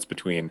difference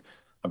between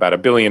about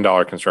 $1 billion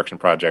construction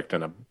project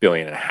and $1.5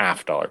 billion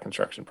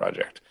construction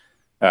project.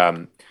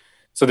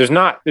 So there's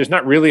not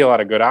really a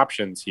lot of good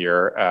options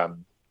here.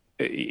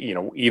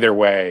 either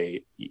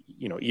way,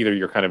 either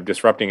you're kind of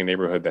disrupting a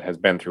neighborhood that has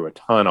been through a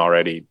ton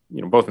already,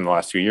 both in the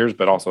last 2 years,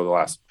 but also the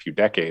last few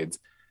decades,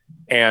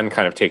 and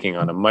kind of taking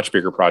on a much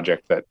bigger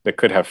project that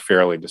could have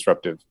fairly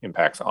disruptive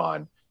impacts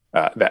on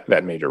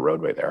that major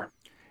roadway there.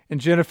 And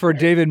Jennifer,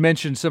 David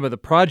mentioned some of the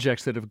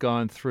projects that have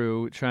gone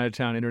through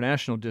Chinatown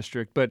International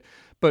District, but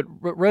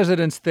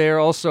residents there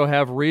also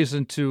have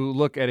reason to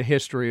look at a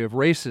history of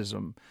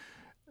racism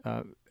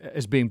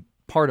as being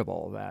part of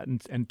all of that,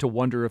 and to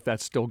wonder if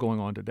that's still going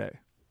on today.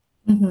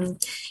 Mm-hmm.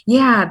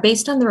 Yeah,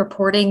 based on the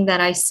reporting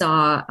that I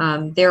saw,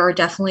 there are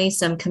definitely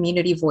some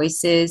community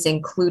voices,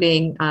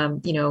 including,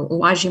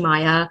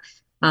 Uwajimaya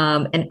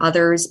and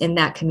others in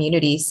that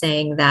community,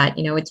 saying that,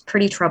 it's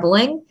pretty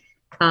troubling.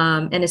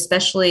 And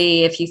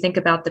especially if you think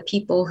about the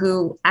people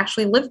who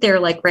actually live there,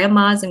 like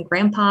grandmas and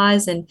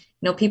grandpas, and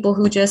people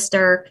who just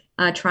are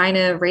trying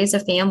to raise a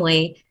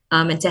family,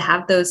 and to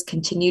have those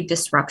continued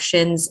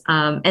disruptions,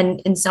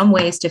 and in some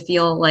ways to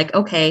feel like,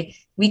 okay,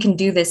 we can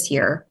do this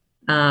here.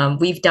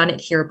 We've done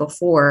it here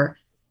before.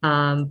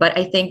 But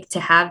I think to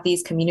have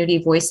these community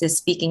voices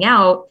speaking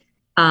out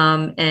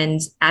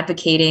and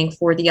advocating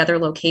for the other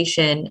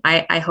location,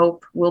 I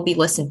hope will be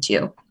listened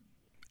to.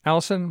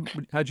 Allison,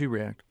 how'd you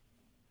react?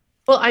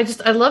 Well, I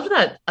loved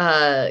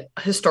that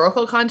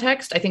historical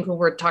context. I think when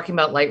we're talking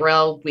about light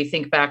rail, we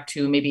think back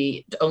to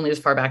maybe only as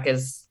far back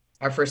as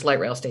our first light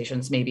rail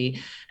stations,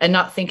 maybe, and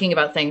not thinking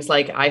about things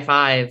like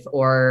I-5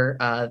 or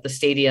the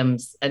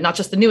stadiums, and not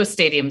just the newest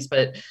stadiums,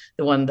 but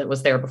the one that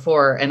was there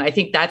before. And I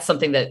think that's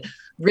something that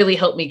really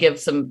helped me give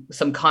some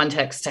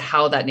context to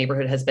how that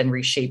neighborhood has been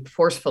reshaped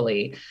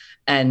forcefully,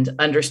 and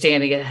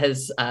understanding it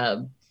has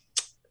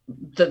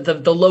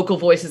the local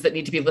voices that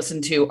need to be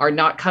listened to are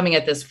not coming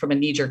at this from a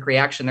knee-jerk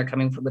reaction. They're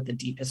coming from with the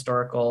deep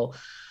historical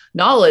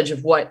knowledge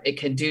of what it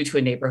can do to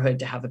a neighborhood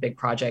to have a big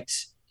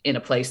project in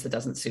a place that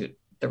doesn't suit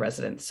the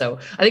residents. So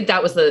I think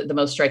that was the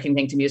most striking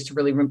thing to me, is to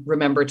really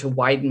remember to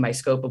widen my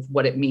scope of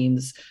what it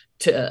means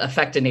to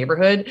affect a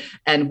neighborhood.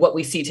 And what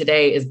we see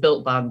today is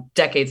built on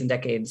decades and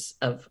decades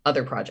of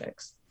other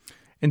projects.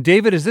 And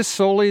David, is this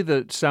solely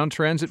the Sound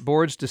Transit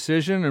Board's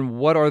decision? And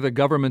what are the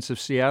governments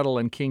of Seattle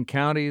and King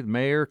County, the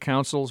mayor,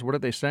 councils, what are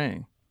they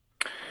saying?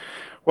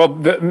 Well,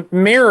 the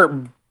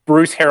mayor,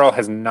 Bruce Harrell,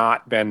 has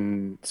not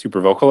been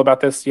super vocal about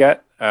this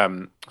yet.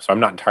 So I'm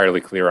not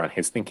entirely clear on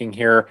his thinking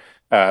here.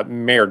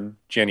 Mayor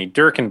Jenny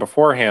Durkin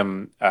before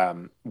him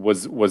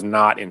was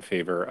not in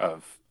favor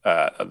of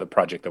the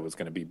project that was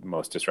going to be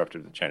most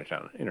disruptive to the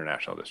Chinatown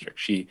International District.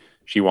 She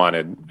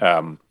wanted,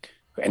 and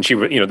she,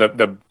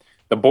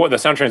 the board, the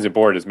Sound Transit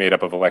Board, is made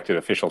up of elected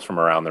officials from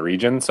around the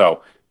region.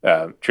 So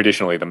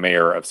traditionally, the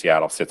mayor of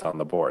Seattle sits on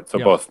the board. So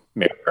both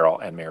Mayor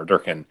Harrell and Mayor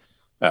Durkin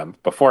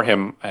before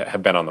him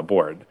have been on the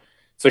board.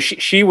 So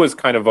she was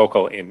kind of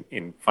vocal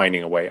in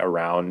finding a way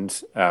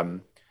around.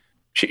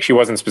 She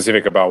wasn't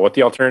specific about what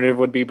the alternative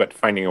would be, but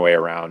finding a way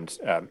around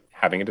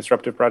having a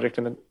disruptive project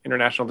in the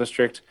International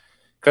District,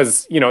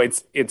 because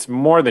it's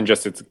more than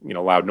just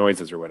loud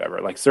noises or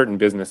whatever. Like certain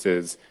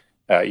businesses,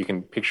 you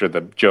can picture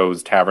the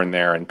Joe's Tavern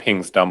there and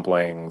Ping's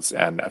Dumplings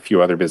and a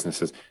few other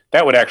businesses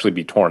that would actually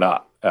be torn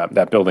up.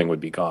 That building would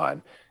be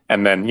gone,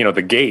 and then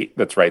the gate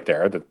that's right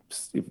there that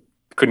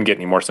couldn't get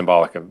any more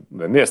symbolic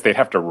than this. They'd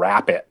have to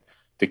wrap it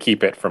to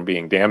keep it from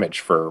being damaged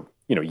for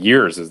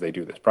years as they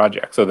do this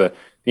project. So the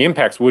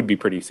impacts would be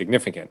pretty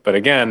significant. But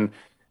again,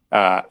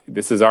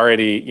 this is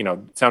already,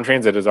 Sound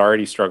Transit is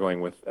already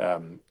struggling with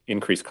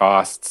increased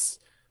costs.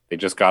 They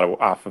just got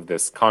off of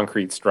this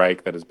concrete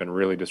strike that has been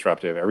really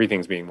disruptive.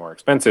 Everything's being more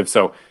expensive.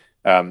 So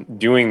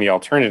doing the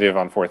alternative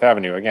on 4th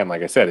Avenue, again,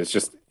 like I said, it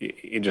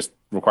just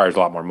requires a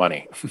lot more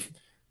money.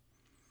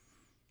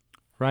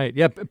 Right.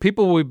 Yeah.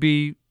 People would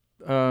be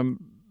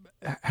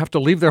have to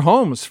leave their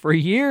homes for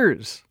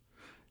years.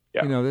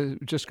 Yeah. They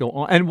just go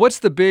on. And what's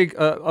the big?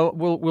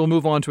 We'll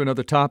move on to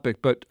another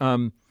topic. But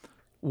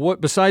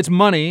what besides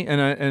money,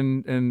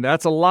 and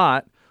that's a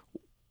lot.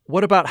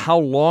 What about how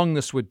long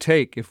this would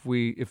take if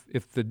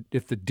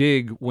the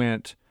dig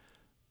went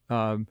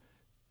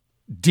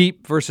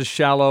deep versus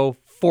shallow,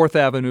 4th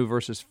Avenue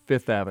versus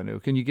 5th Avenue?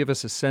 Can you give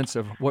us a sense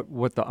of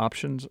what the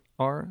options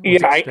are?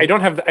 Yeah, I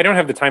don't have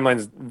the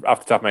timelines off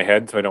the top of my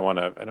head, so I don't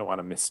want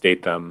to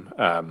misstate them.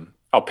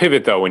 I'll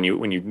pivot though when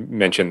you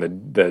mention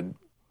the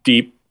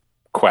deep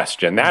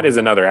question. That is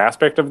another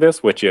aspect of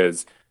this, which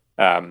is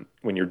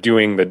when you're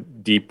doing the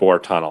deep bore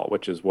tunnel,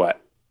 which is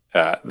what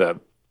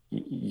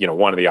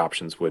one of the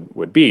options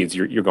would be, is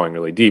you're going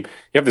really deep.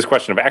 You have this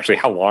question of actually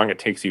how long it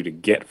takes you to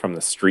get from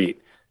the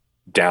street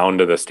down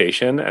to the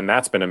station, and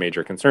that's been a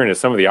major concern. Is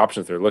some of the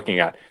options they're looking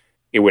at,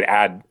 it would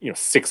add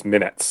 6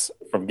 minutes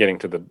from getting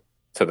to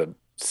the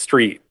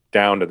street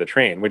down to the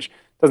train, which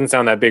doesn't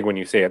sound that big when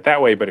you say it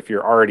that way. But if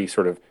you're already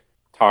sort of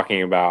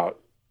talking about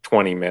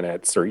 20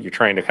 minutes, or you're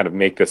trying to kind of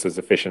make this as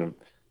efficient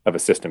of a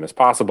system as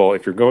possible,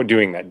 if you're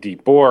doing that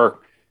deep bore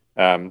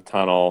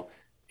tunnel,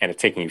 and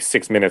it's taking you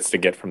 6 minutes to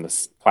get from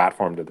the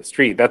platform to the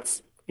street,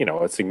 that's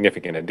a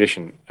significant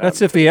addition.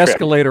 That's if the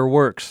escalator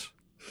works.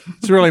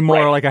 It's really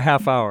more like a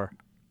half hour.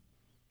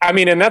 I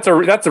mean, and that's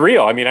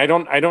real. I mean, I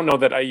don't know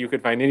that you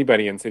could find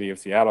anybody in city of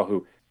Seattle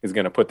who is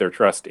going to put their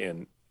trust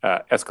in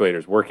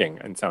escalators working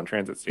in Sound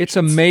Transit stations. It's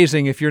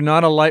amazing. If you're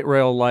not a light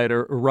rail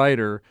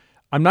rider,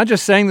 I'm not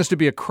just saying this to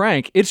be a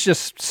crank. It's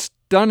just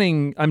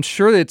stunning. I'm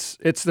sure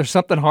there's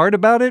something hard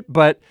about it,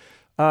 but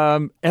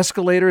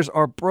escalators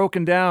are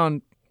broken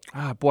down.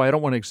 Boy, I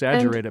don't want to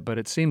exaggerate it, but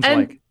it seems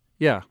like,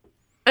 yeah.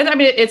 And I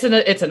mean, it's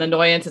an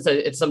annoyance.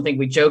 It's something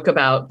we joke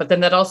about, but then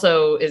that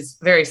also is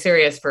very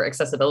serious for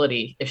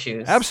accessibility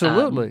issues.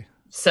 Absolutely.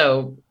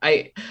 So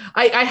I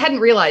hadn't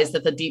realized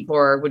that the deep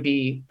bore would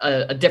be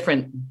a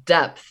different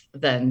depth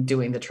than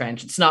doing the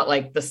trench. It's not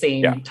like the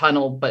same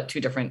tunnel, but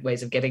two different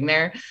ways of getting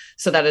there.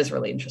 So that is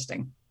really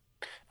interesting.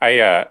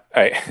 I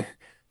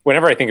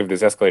whenever I think of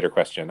this escalator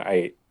question,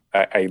 I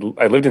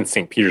lived in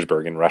St.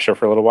 Petersburg in Russia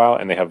for a little while,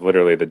 and they have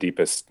literally the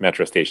deepest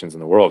metro stations in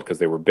the world because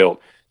they were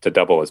built to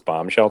double as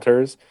bomb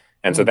shelters.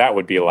 And so that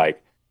would be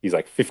like these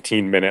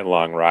 15-minute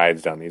long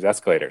rides down these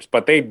escalators,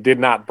 but they did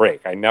not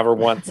break. I never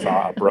once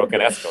saw a broken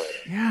escalator.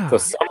 Yeah. So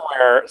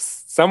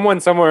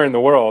someone somewhere in the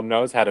world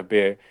knows how to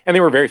build, and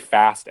they were very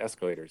fast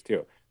escalators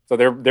too. So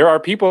there are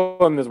people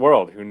in this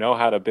world who know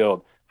how to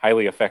build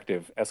highly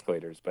effective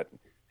escalators, but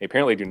they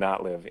apparently do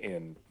not live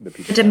in the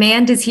Puget Sound.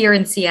 Demand is here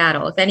in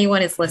Seattle, if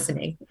anyone is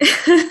listening.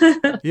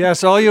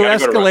 Yes, all you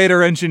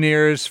escalator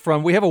engineers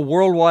we have a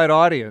worldwide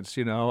audience,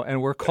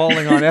 and we're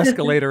calling on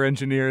escalator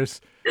engineers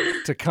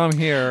to come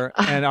here,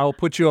 and I'll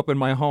put you up in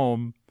my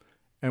home,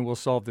 and we'll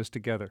solve this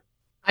together.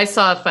 I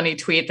saw a funny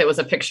tweet that was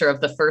a picture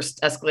of the first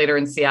escalator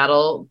in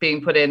Seattle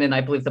being put in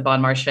I believe, the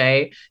Bon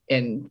Marché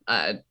in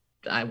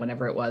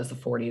whenever it was, the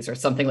 40s or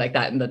something like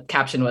that. And the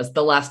caption was,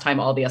 "The last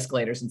time all the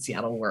escalators in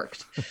Seattle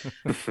worked."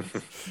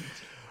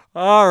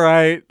 All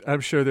right.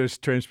 I'm sure there's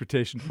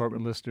transportation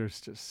department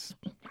listeners just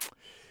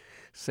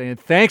saying,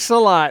 thanks a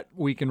lot,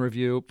 Week in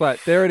Review. But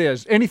there it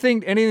is.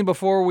 Anything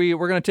before we're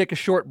going to take a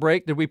short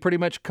break? Did we pretty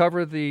much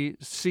cover the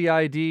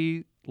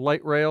CID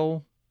light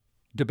rail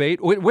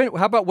debate?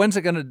 How about when's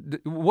it going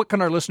to, what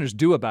can our listeners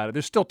do about it?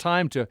 There's still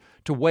time to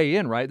weigh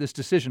in, right? This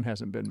decision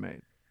hasn't been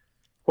made.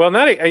 Well,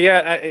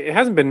 it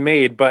hasn't been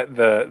made, but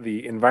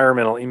the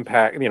environmental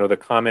impact, the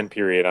comment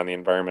period on the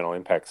environmental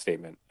impact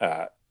statement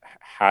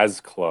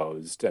has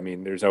closed. I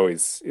mean, there's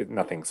always,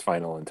 nothing's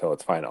final until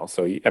it's final.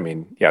 So, I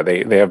mean,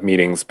 they have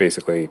meetings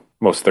basically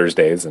most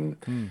Thursdays, and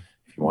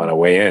if you want to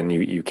weigh in,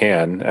 you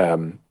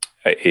can.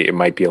 It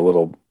might be a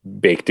little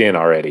baked in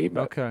already.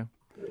 But. Okay.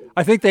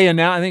 I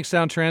think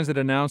Sound Transit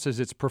announces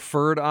its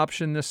preferred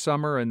option this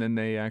summer, and then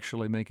they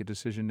actually make a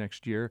decision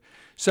next year.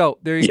 So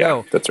there you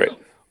go. That's right.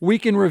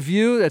 Week in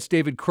Review, that's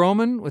David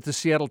Croman with the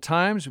Seattle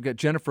Times. We've got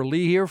Jennifer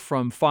Lee here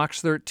from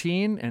Fox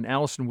 13 and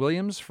Allison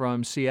Williams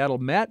from Seattle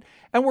Met.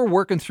 And we're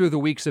working through the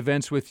week's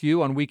events with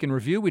you on Week in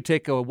Review. We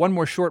take one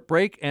more short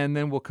break, and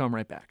then we'll come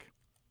right back.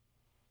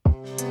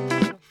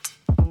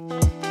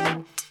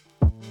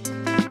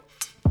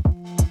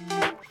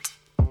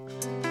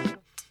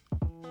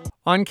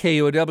 On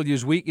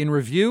KUOW's Week in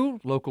Review,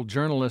 local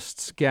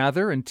journalists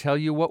gather and tell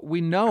you what we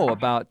know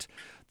about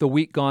the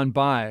week gone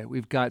by.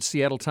 We've got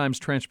Seattle Times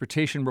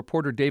transportation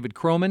reporter David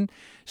Croman,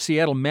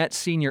 Seattle Met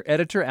senior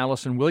editor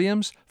Allison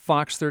Williams,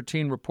 Fox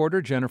 13 reporter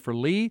Jennifer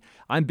Lee.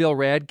 I'm Bill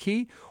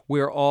Radke.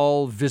 We're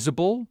all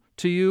visible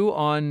to you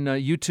on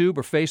YouTube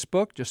or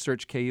Facebook. Just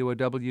search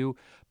KUOW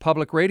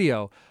Public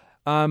Radio.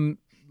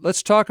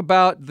 Let's talk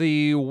about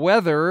the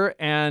weather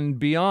and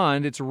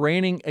beyond. It's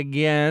raining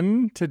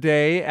again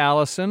today,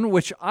 Allison,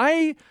 which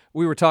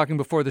we were talking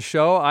before the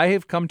show, I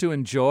have come to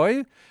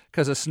enjoy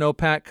because a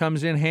snowpack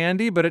comes in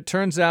handy, but it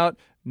turns out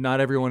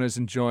not everyone is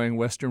enjoying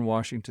Western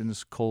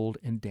Washington's cold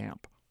and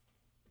damp.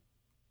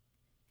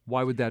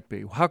 Why would that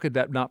be? How could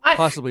that not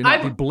possibly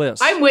be bliss?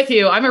 I'm with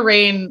you. I'm a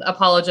rain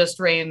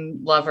apologist, rain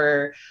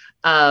lover.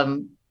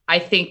 I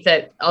think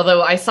that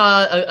although I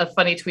saw a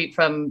funny tweet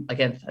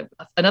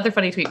another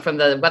funny tweet from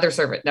the Weather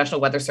Service,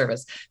 National Weather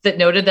Service, that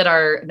noted that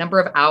our number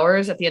of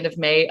hours at the end of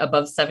May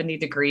above 70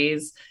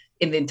 degrees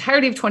in the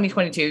entirety of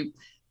 2022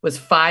 was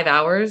 5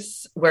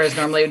 hours, whereas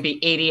normally it would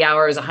be 80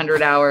 hours,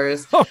 100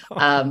 hours.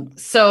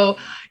 So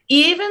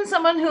even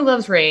someone who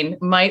loves rain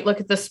might look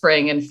at the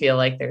spring and feel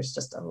like there's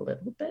just a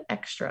little bit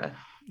extra.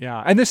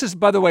 Yeah, and this is,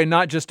 by the way,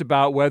 not just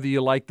about whether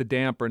you like the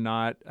damp or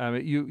not.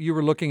 You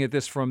were looking at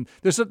this from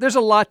there's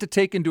a lot to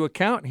take into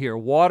account here: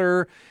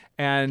 water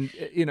and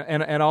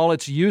and all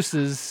its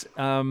uses.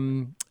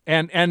 And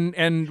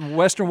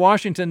Western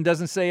Washington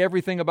doesn't say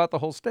everything about the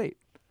whole state.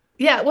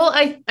 Yeah, well,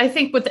 I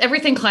think with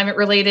everything climate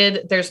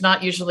related, there's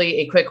not usually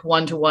a quick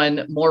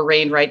one-to-one. More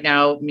rain right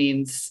now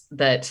means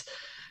that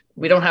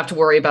we don't have to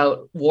worry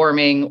about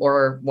warming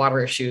or water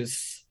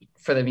issues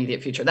for the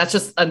immediate future. That's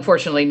just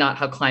unfortunately not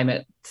how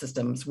climate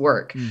systems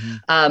work.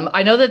 Mm-hmm.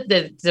 I know that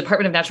the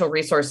Department of Natural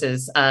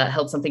Resources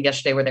held something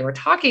yesterday where they were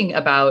talking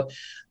about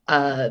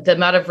the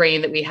amount of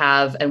rain that we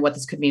have and what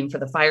this could mean for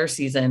the fire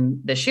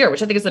season this year,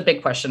 which I think is a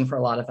big question for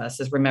a lot of us,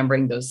 is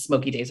remembering those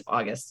smoky days of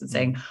August and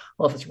saying,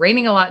 well, if it's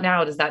raining a lot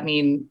now, does that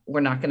mean we're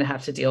not going to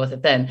have to deal with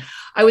it then?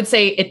 I would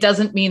say it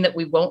doesn't mean that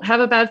we won't have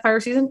a bad fire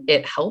season.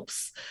 It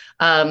helps.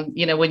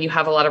 When you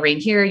have a lot of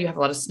rain here, you have a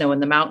lot of snow in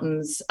the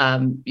mountains.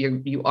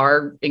 You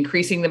are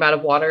increasing the amount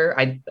of water.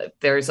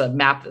 There's a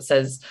map that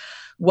says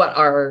what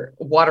our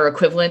water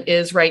equivalent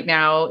is right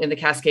now in the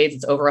Cascades.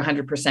 It's over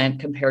 100%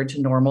 compared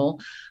to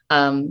normal.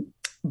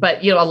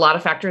 But a lot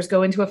of factors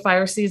go into a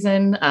fire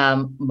season.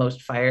 A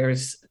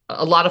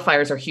lot of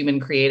fires are human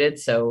created.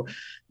 So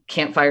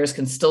campfires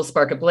can still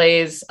spark a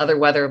blaze. Other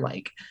weather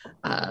like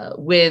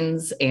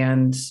winds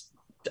and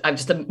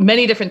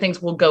many different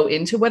things will go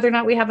into whether or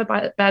not we have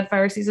a bad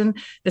fire season.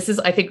 This is,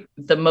 I think,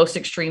 the most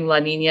extreme La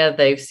Nina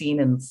they've seen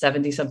in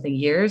 70 something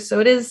years. So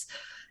it is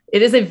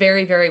a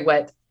very, very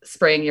wet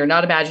spring. You're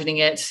not imagining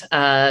it.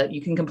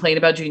 You can complain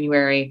about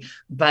January,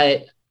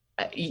 but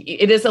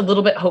it is a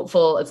little bit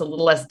hopeful. It's a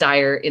little less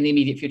dire in the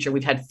immediate future.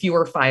 We've had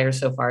fewer fires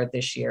so far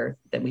this year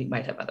than we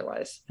might have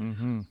otherwise.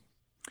 Mm-hmm.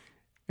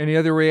 Any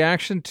other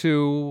reaction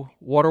to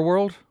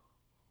Waterworld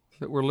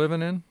that we're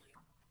living in?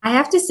 I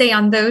have to say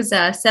on those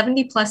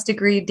 70 plus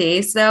degree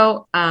days,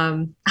 though,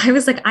 I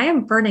was like, I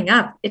am burning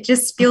up. It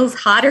just feels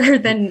hotter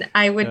than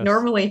I would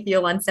normally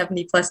feel on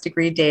 70 plus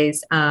degree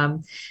days.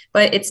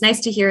 But it's nice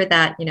to hear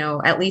that,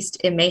 at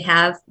least it may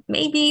have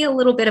maybe a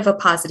little bit of a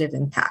positive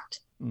impact.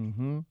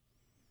 Mm-hmm.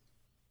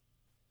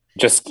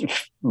 Just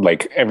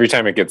like every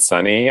time it gets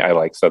sunny,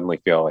 I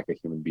suddenly feel like a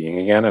human being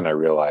again. And I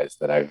realize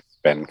that I've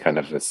been kind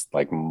of this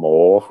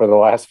mole for the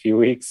last few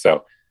weeks.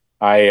 So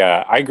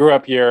I grew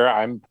up here.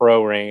 I'm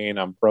pro rain.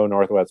 I'm pro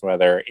Northwest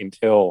weather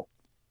until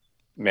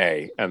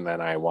May. And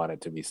then I want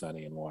it to be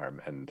sunny and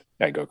warm. And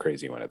I go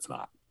crazy when it's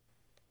not.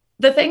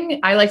 The thing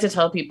I like to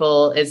tell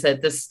people is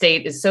that the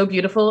state is so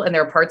beautiful and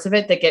there are parts of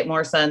it that get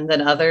more sun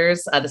than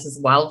others. This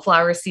is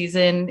wildflower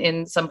season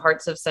in some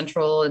parts of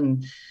central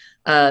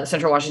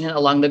Central Washington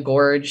along the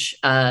gorge.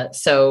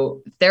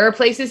 So there are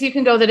places you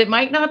can go that it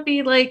might not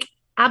be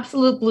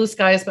absolute blue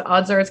skies, but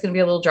odds are it's going to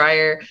be a little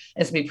drier and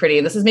it's going to be pretty.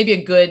 And this is maybe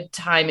a good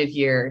time of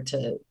year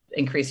to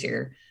increase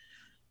your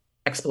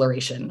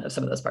exploration of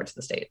some of those parts of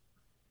the state.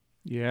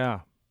 Yeah.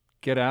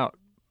 Get out.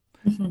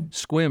 Mm-hmm.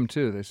 Swim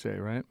too, they say,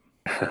 right?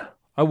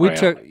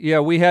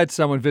 We had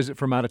someone visit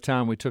from out of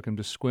town. We took him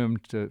to swim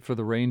for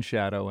the rain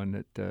shadow, and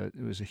it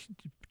was a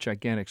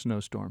gigantic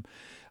snowstorm.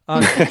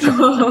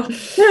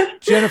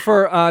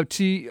 Jennifer,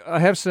 I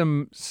have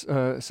some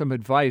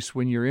advice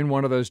when you're in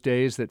one of those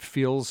days that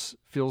feels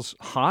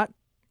hot,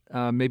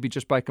 maybe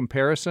just by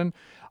comparison.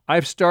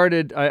 I've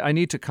started, I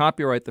need to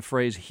copyright the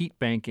phrase heat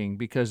banking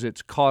because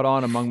it's caught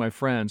on among my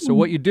friends. So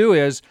what you do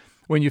is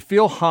when you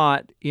feel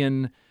hot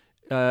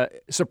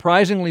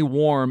surprisingly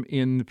warm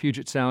in the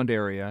Puget Sound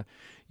area,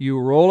 you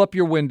roll up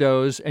your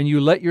windows and you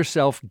let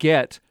yourself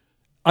get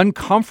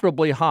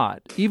uncomfortably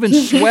hot, even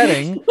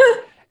sweating.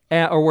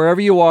 Or wherever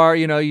you are,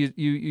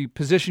 you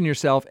position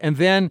yourself, and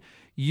then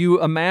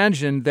you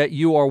imagine that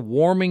you are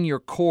warming your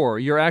core.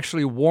 You're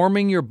actually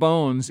warming your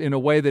bones in a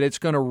way that it's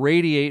going to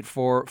radiate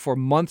for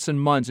months and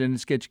months, and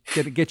it's going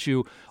to get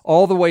you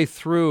all the way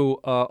through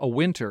a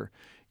winter.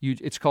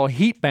 It's called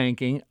heat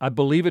banking. I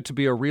believe it to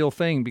be a real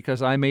thing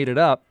because I made it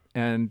up,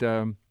 and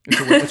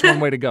it's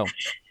one way to go.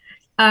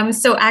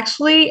 So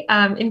actually,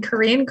 in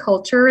Korean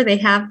culture, they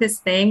have this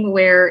thing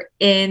where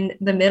in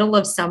the middle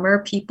of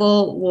summer,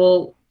 people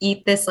will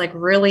eat this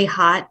really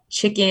hot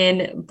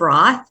chicken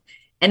broth,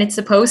 and it's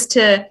supposed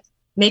to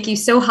make you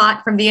so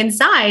hot from the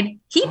inside,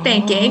 heat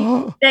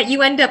banking, that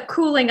you end up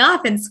cooling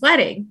off and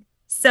sweating.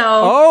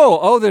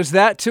 So there's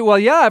that too. Well,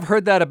 yeah, I've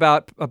heard that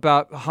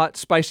about hot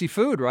spicy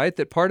food, right?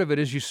 That part of it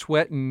is you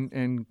sweat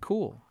and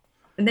cool.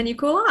 And then you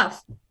cool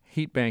off.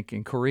 Heat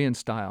banking, Korean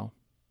style.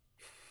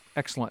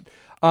 Excellent.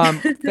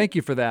 Thank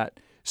you for that.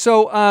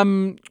 So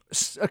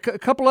a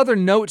couple other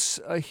notes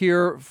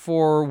here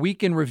for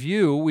Week in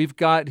Review. We've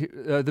got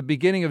the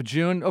beginning of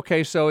June.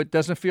 Okay, so it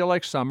doesn't feel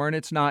like summer, and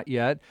it's not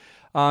yet.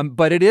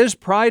 But it is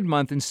Pride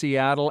Month in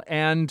Seattle,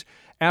 and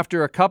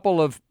after a couple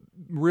of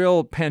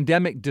real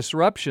pandemic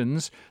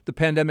disruptions, the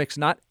pandemic's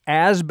not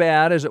as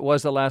bad as it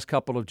was the last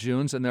couple of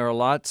Junes, and there are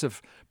lots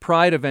of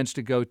Pride events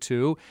to go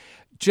to.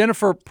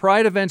 Jennifer,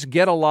 Pride events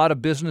get a lot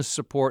of business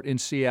support in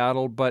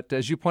Seattle, but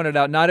as you pointed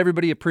out, not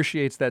everybody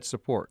appreciates that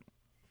support.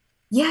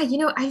 Yeah,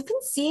 I've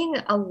been seeing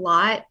a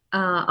lot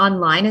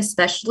online,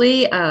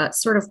 especially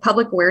sort of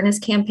public awareness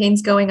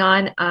campaigns going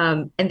on.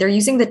 And they're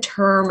using the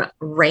term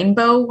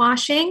rainbow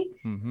washing,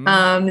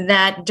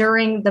 that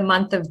during the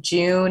month of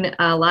June,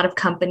 a lot of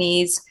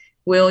companies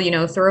will,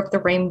 throw up the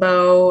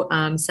rainbow,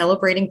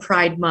 celebrating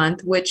Pride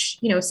Month, which,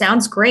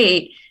 sounds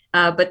great.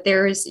 But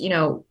there's,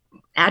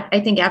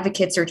 I think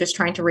advocates are just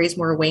trying to raise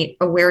more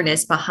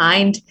awareness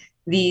behind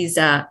these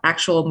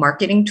actual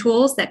marketing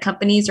tools that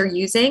companies are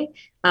using.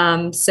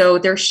 So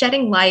they're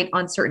shedding light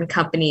on certain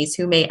companies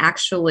who may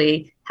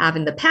actually have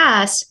in the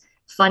past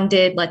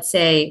funded, let's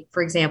say,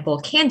 for example,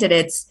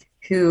 candidates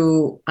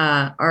who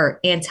are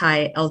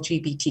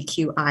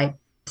anti-LGBTQI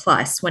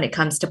plus when it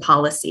comes to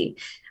policy.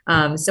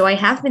 So I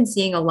have been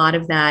seeing a lot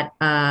of that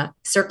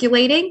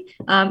circulating,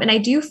 and I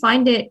do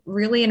find it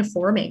really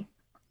informing.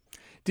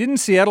 Didn't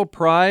Seattle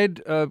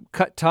Pride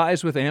cut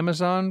ties with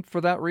Amazon for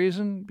that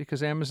reason?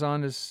 Because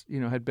Amazon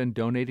had been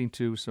donating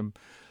to some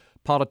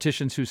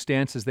politicians whose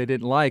stances they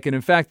didn't like. And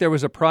in fact, there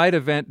was a Pride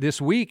event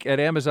this week at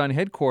Amazon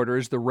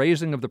headquarters, the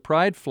raising of the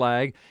Pride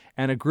flag,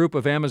 and a group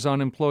of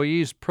Amazon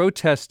employees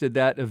protested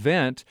that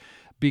event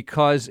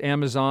because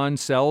Amazon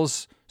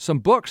sells some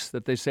books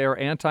that they say are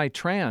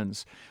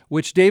anti-trans,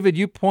 which, David,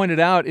 you pointed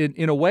out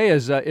in a way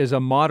is a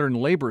modern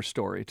labor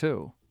story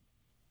too.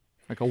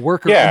 Like a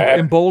worker,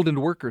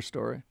 emboldened worker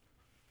story.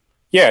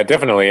 Yeah,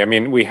 definitely. I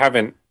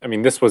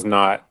mean, this wasn't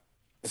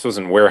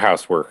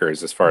warehouse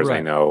workers as far as I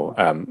know.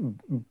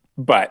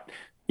 But,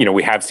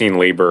 we have seen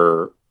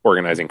labor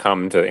organizing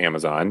come to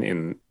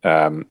Amazon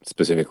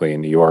specifically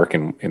in New York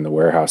and in the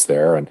warehouse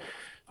there, and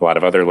a lot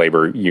of other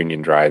labor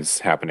union drives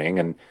happening.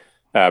 And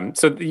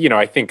so,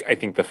 I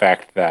think the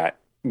fact that,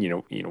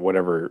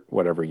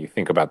 whatever you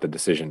think about the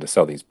decision to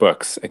sell these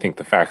books, I think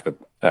the fact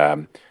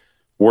that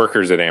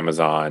workers at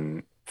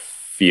Amazon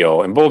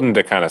feel emboldened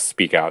to kind of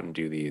speak out and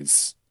do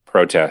these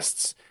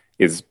protests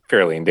is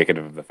fairly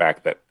indicative of the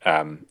fact that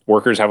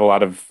workers have a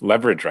lot of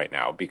leverage right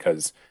now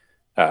because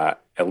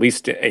at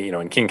least,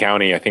 in King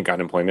County, I think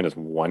unemployment is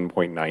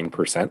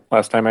 1.9%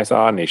 last time I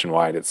saw.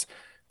 Nationwide, it's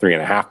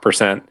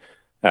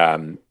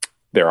 3.5%.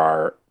 There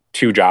are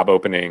 2 job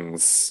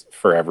openings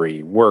for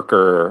every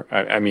worker.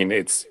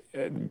 It's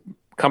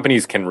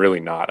companies can really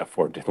not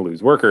afford to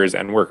lose workers,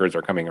 and workers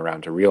are coming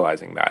around to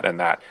realizing that, and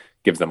that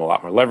gives them a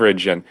lot more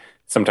leverage. And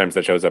sometimes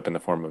that shows up in the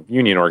form of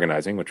union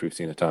organizing, which we've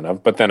seen a ton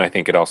of. But then I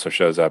think it also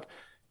shows up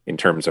in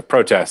terms of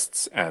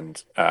protests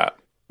and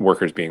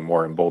workers being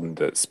more emboldened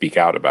to speak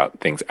out about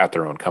things at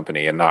their own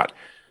company and not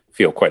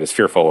feel quite as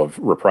fearful of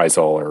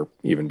reprisal or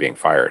even being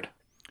fired.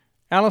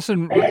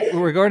 Allison,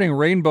 regarding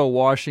rainbow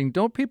washing,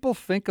 don't people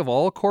think of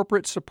all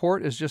corporate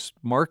support as just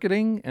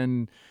marketing?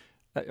 And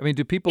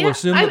do people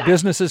assume that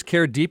businesses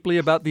care deeply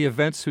about the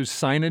events whose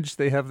signage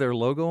they have their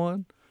logo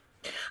on?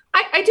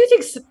 I do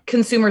think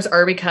consumers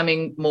are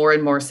becoming more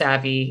and more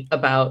savvy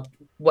about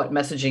what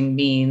messaging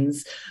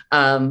means.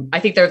 I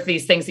think there are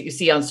these things that you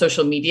see on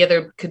social media.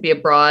 There could be a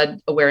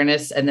broad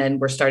awareness, and then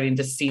we're starting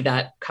to see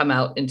that come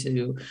out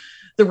into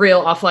the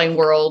real offline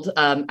world,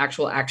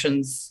 actual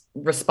actions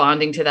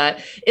responding to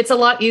that. It's a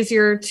lot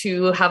easier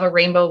to have a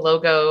rainbow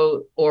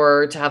logo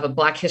or to have a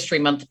Black History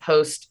Month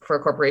post for a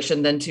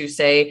corporation than to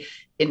say,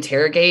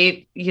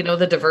 interrogate,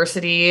 the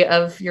diversity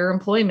of your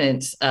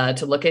employment,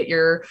 to look at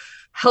your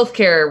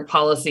healthcare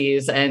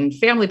policies and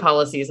family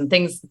policies and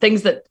things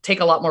that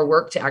take a lot more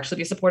work to actually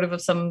be supportive of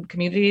some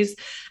communities.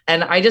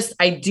 And I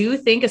do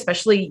think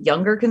especially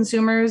younger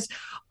consumers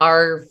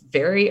are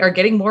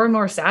getting more and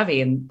more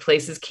savvy, and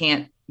places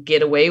can't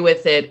get away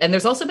with it. And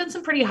there's also been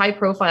some pretty high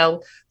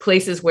profile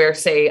places where,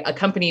 say, a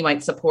company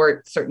might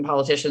support certain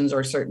politicians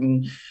or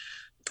certain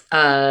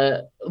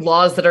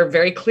laws that are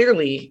very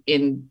clearly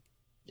in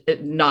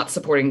not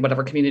supporting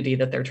whatever community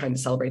that they're trying to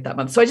celebrate that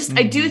month. So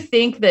I do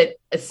think that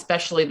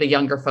especially the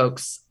younger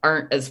folks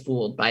aren't as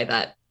fooled by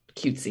that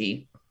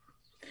cutesy.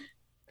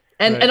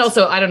 And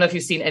also, I don't know if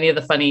you've seen any of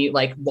the funny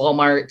like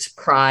Walmart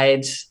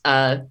Pride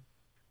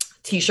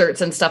T-shirts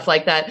and stuff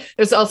like that.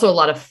 There's also a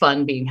lot of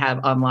fun being had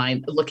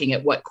online looking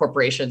at what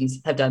corporations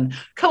have done,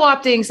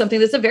 co-opting something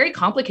that's a very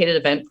complicated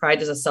event.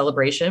 Pride is a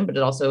celebration, but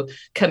it also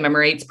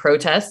commemorates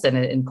protests and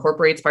it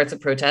incorporates parts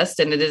of protest.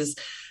 And it is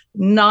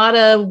not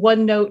a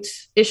one-note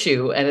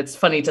issue. And it's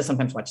funny to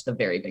sometimes watch the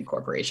very big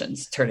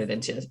corporations turn it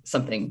into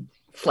something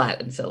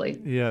flat and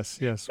silly. Yes.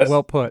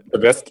 Well put. The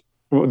best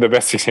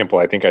example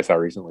I think I saw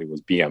recently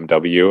was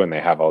BMW, and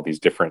they have all these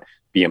different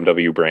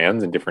BMW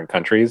brands in different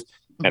countries.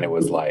 And it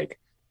was like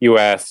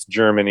US,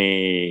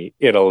 Germany,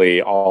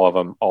 Italy, all of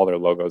them, all their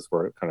logos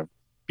were kind of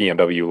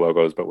BMW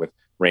logos, but with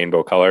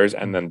rainbow colors.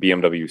 And then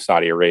BMW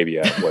Saudi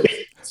Arabia was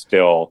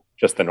still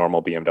just the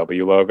normal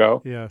BMW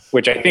logo,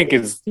 which I think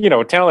is,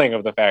 telling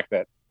of the fact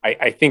that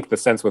I think the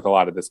sense with a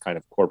lot of this kind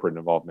of corporate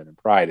involvement in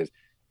Pride is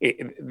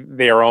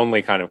they are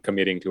only kind of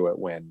committing to it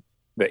when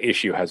the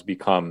issue has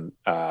become,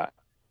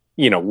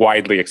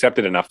 widely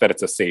accepted enough that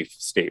it's a safe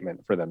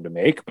statement for them to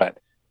make. But,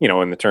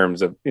 in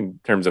terms of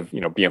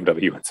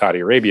BMW and Saudi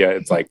Arabia,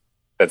 it's like,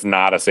 that's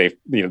not a safe,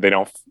 they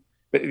don't,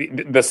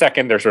 the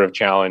second they're sort of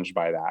challenged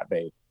by that,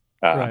 they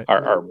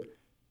are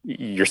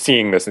you're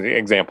seeing this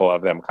example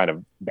of them kind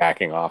of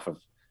backing off of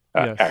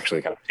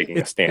actually kind of taking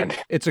a stand.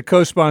 It's a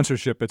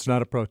co-sponsorship. It's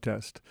not a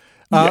protest.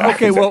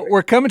 Okay, well,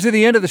 we're coming to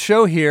the end of the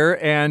show here,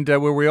 and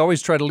where we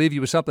always try to leave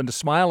you with something to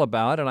smile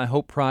about, and I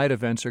hope Pride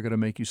events are going to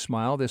make you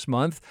smile this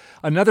month.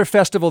 Another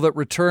festival that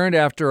returned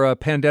after a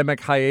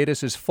pandemic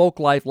hiatus is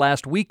Folklife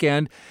last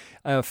weekend,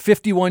 a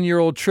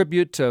 51-year-old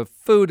tribute to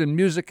food and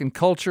music and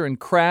culture and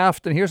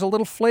craft, and here's a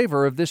little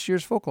flavor of this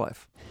year's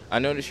Folklife. I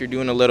noticed you're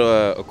doing a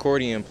little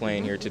accordion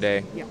playing here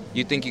today. Yeah.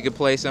 You think you could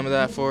play some of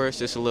that for us?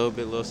 Just a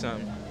little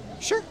something?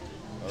 Sure.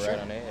 All right,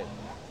 on the head.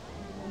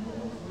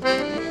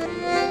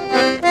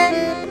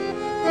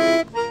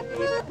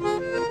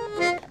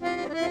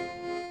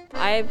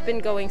 I've been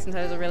going since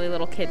I was a really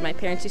little kid. My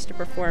parents used to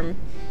perform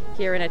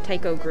here in a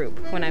taiko group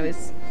when I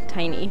was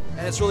tiny.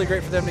 And it's really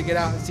great for them to get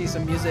out and see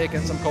some music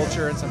and some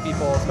culture and some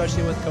people,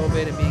 especially with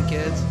COVID and being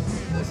kids.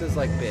 This is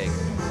like big.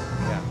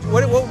 Yeah.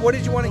 What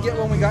did you want to get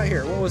when we got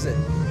here? What was it?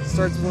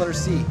 Starts with the letter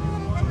C.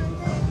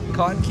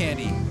 Cotton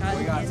candy.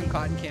 We got some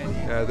cotton candy.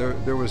 Yeah,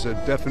 there was a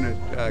definite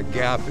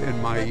gap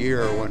in my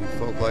year when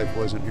Folklife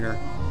wasn't here.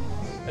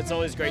 It's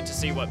always great to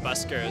see what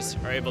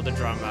buskers are able to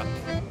drum up.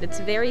 It's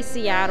very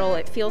Seattle.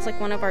 It feels like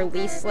one of our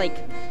least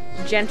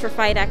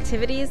gentrified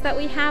activities that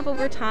we have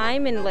over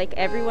time, and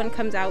everyone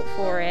comes out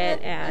for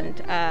it,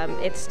 and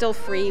it's still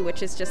free,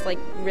 which is just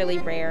really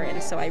rare,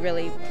 and so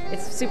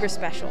it's super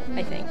special,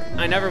 I think.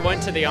 I never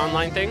went to the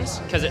online things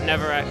because it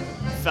never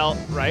felt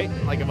right,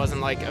 it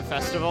wasn't a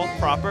festival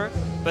proper,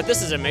 but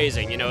this is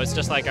amazing, it's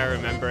just I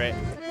remember it.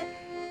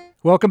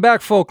 Welcome back,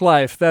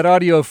 Folklife. That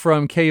audio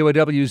from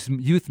KUOW's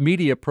youth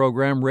media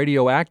program,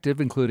 Radioactive,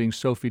 including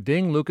Sophie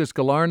Ding, Lucas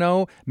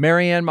Galarno,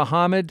 Marianne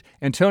Mohammed,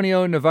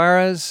 Antonio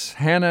Navarez,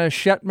 Hannah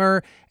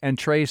Shetmer, and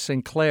Trey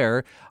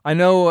Sinclair. I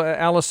know,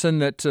 Allison,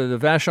 that the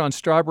Vashon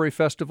Strawberry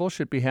Festival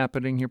should be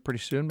happening here pretty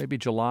soon, maybe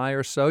July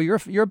or so.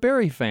 You're a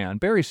berry fan,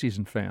 berry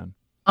season fan.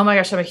 Oh my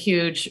gosh, I'm a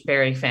huge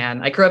berry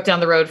fan. I grew up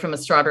down the road from a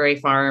strawberry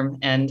farm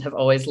and have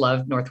always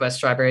loved Northwest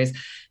strawberries.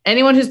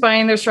 Anyone who's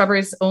buying their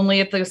strawberries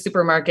only at the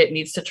supermarket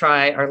needs to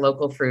try our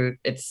local fruit.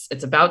 It's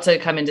about to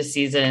come into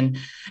season.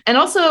 And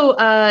also,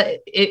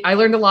 I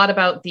learned a lot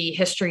about the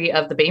history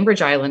of the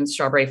Bainbridge Island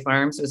strawberry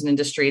farms. It was an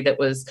industry that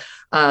was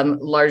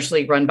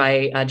largely run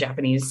by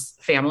Japanese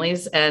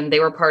families. And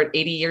they were part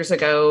 80 years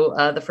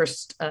ago, the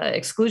first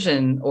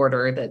exclusion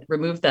order that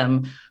removed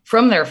them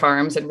from their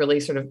farms and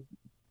really sort of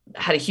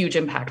had a huge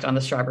impact on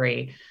the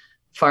strawberry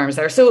farms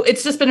there. So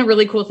it's just been a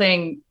really cool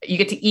thing. You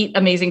get to eat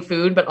amazing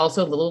food, but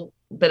also a little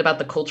bit about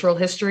the cultural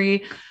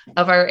history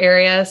of our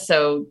area.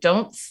 So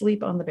don't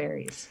sleep on the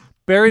berries.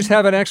 Berries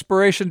have an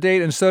expiration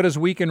date, and so does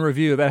Week in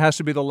Review. That has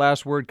to be the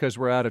last word because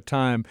we're out of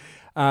time.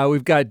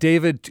 We've got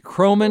David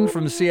Croman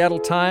from the Seattle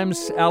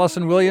Times,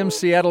 Allison Williams,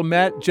 Seattle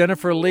Met,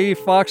 Jennifer Lee,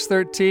 Fox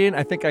 13.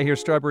 I think I hear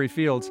Strawberry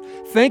Fields.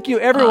 Thank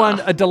you, everyone.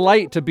 A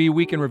delight to be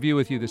Week in Review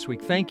with you this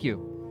week. Thank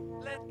you.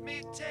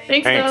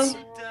 Thanks.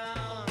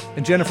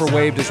 And Jennifer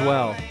waved as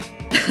well.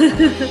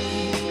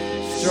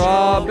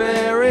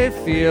 Strawberry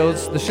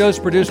Fields. The show's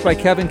produced by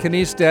Kevin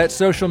Kniestet.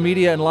 Social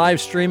media and live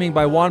streaming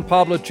by Juan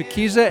Pablo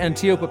Chiquiza and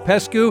Tio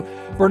Popescu.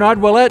 Bernard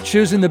Ouellette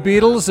choosing the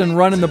Beatles and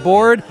running the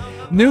board.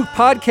 New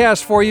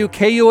podcast for you,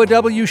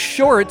 KUOW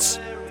Shorts.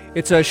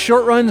 It's a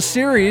short-run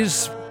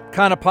series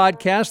kind of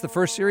podcast. The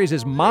first series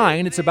is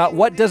mine. It's about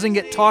what doesn't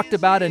get talked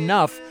about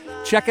enough.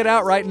 Check it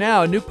out right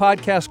now. A new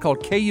podcast called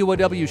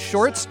KUOW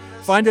Shorts.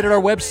 Find it at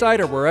our website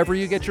or wherever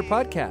you get your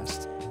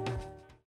podcasts.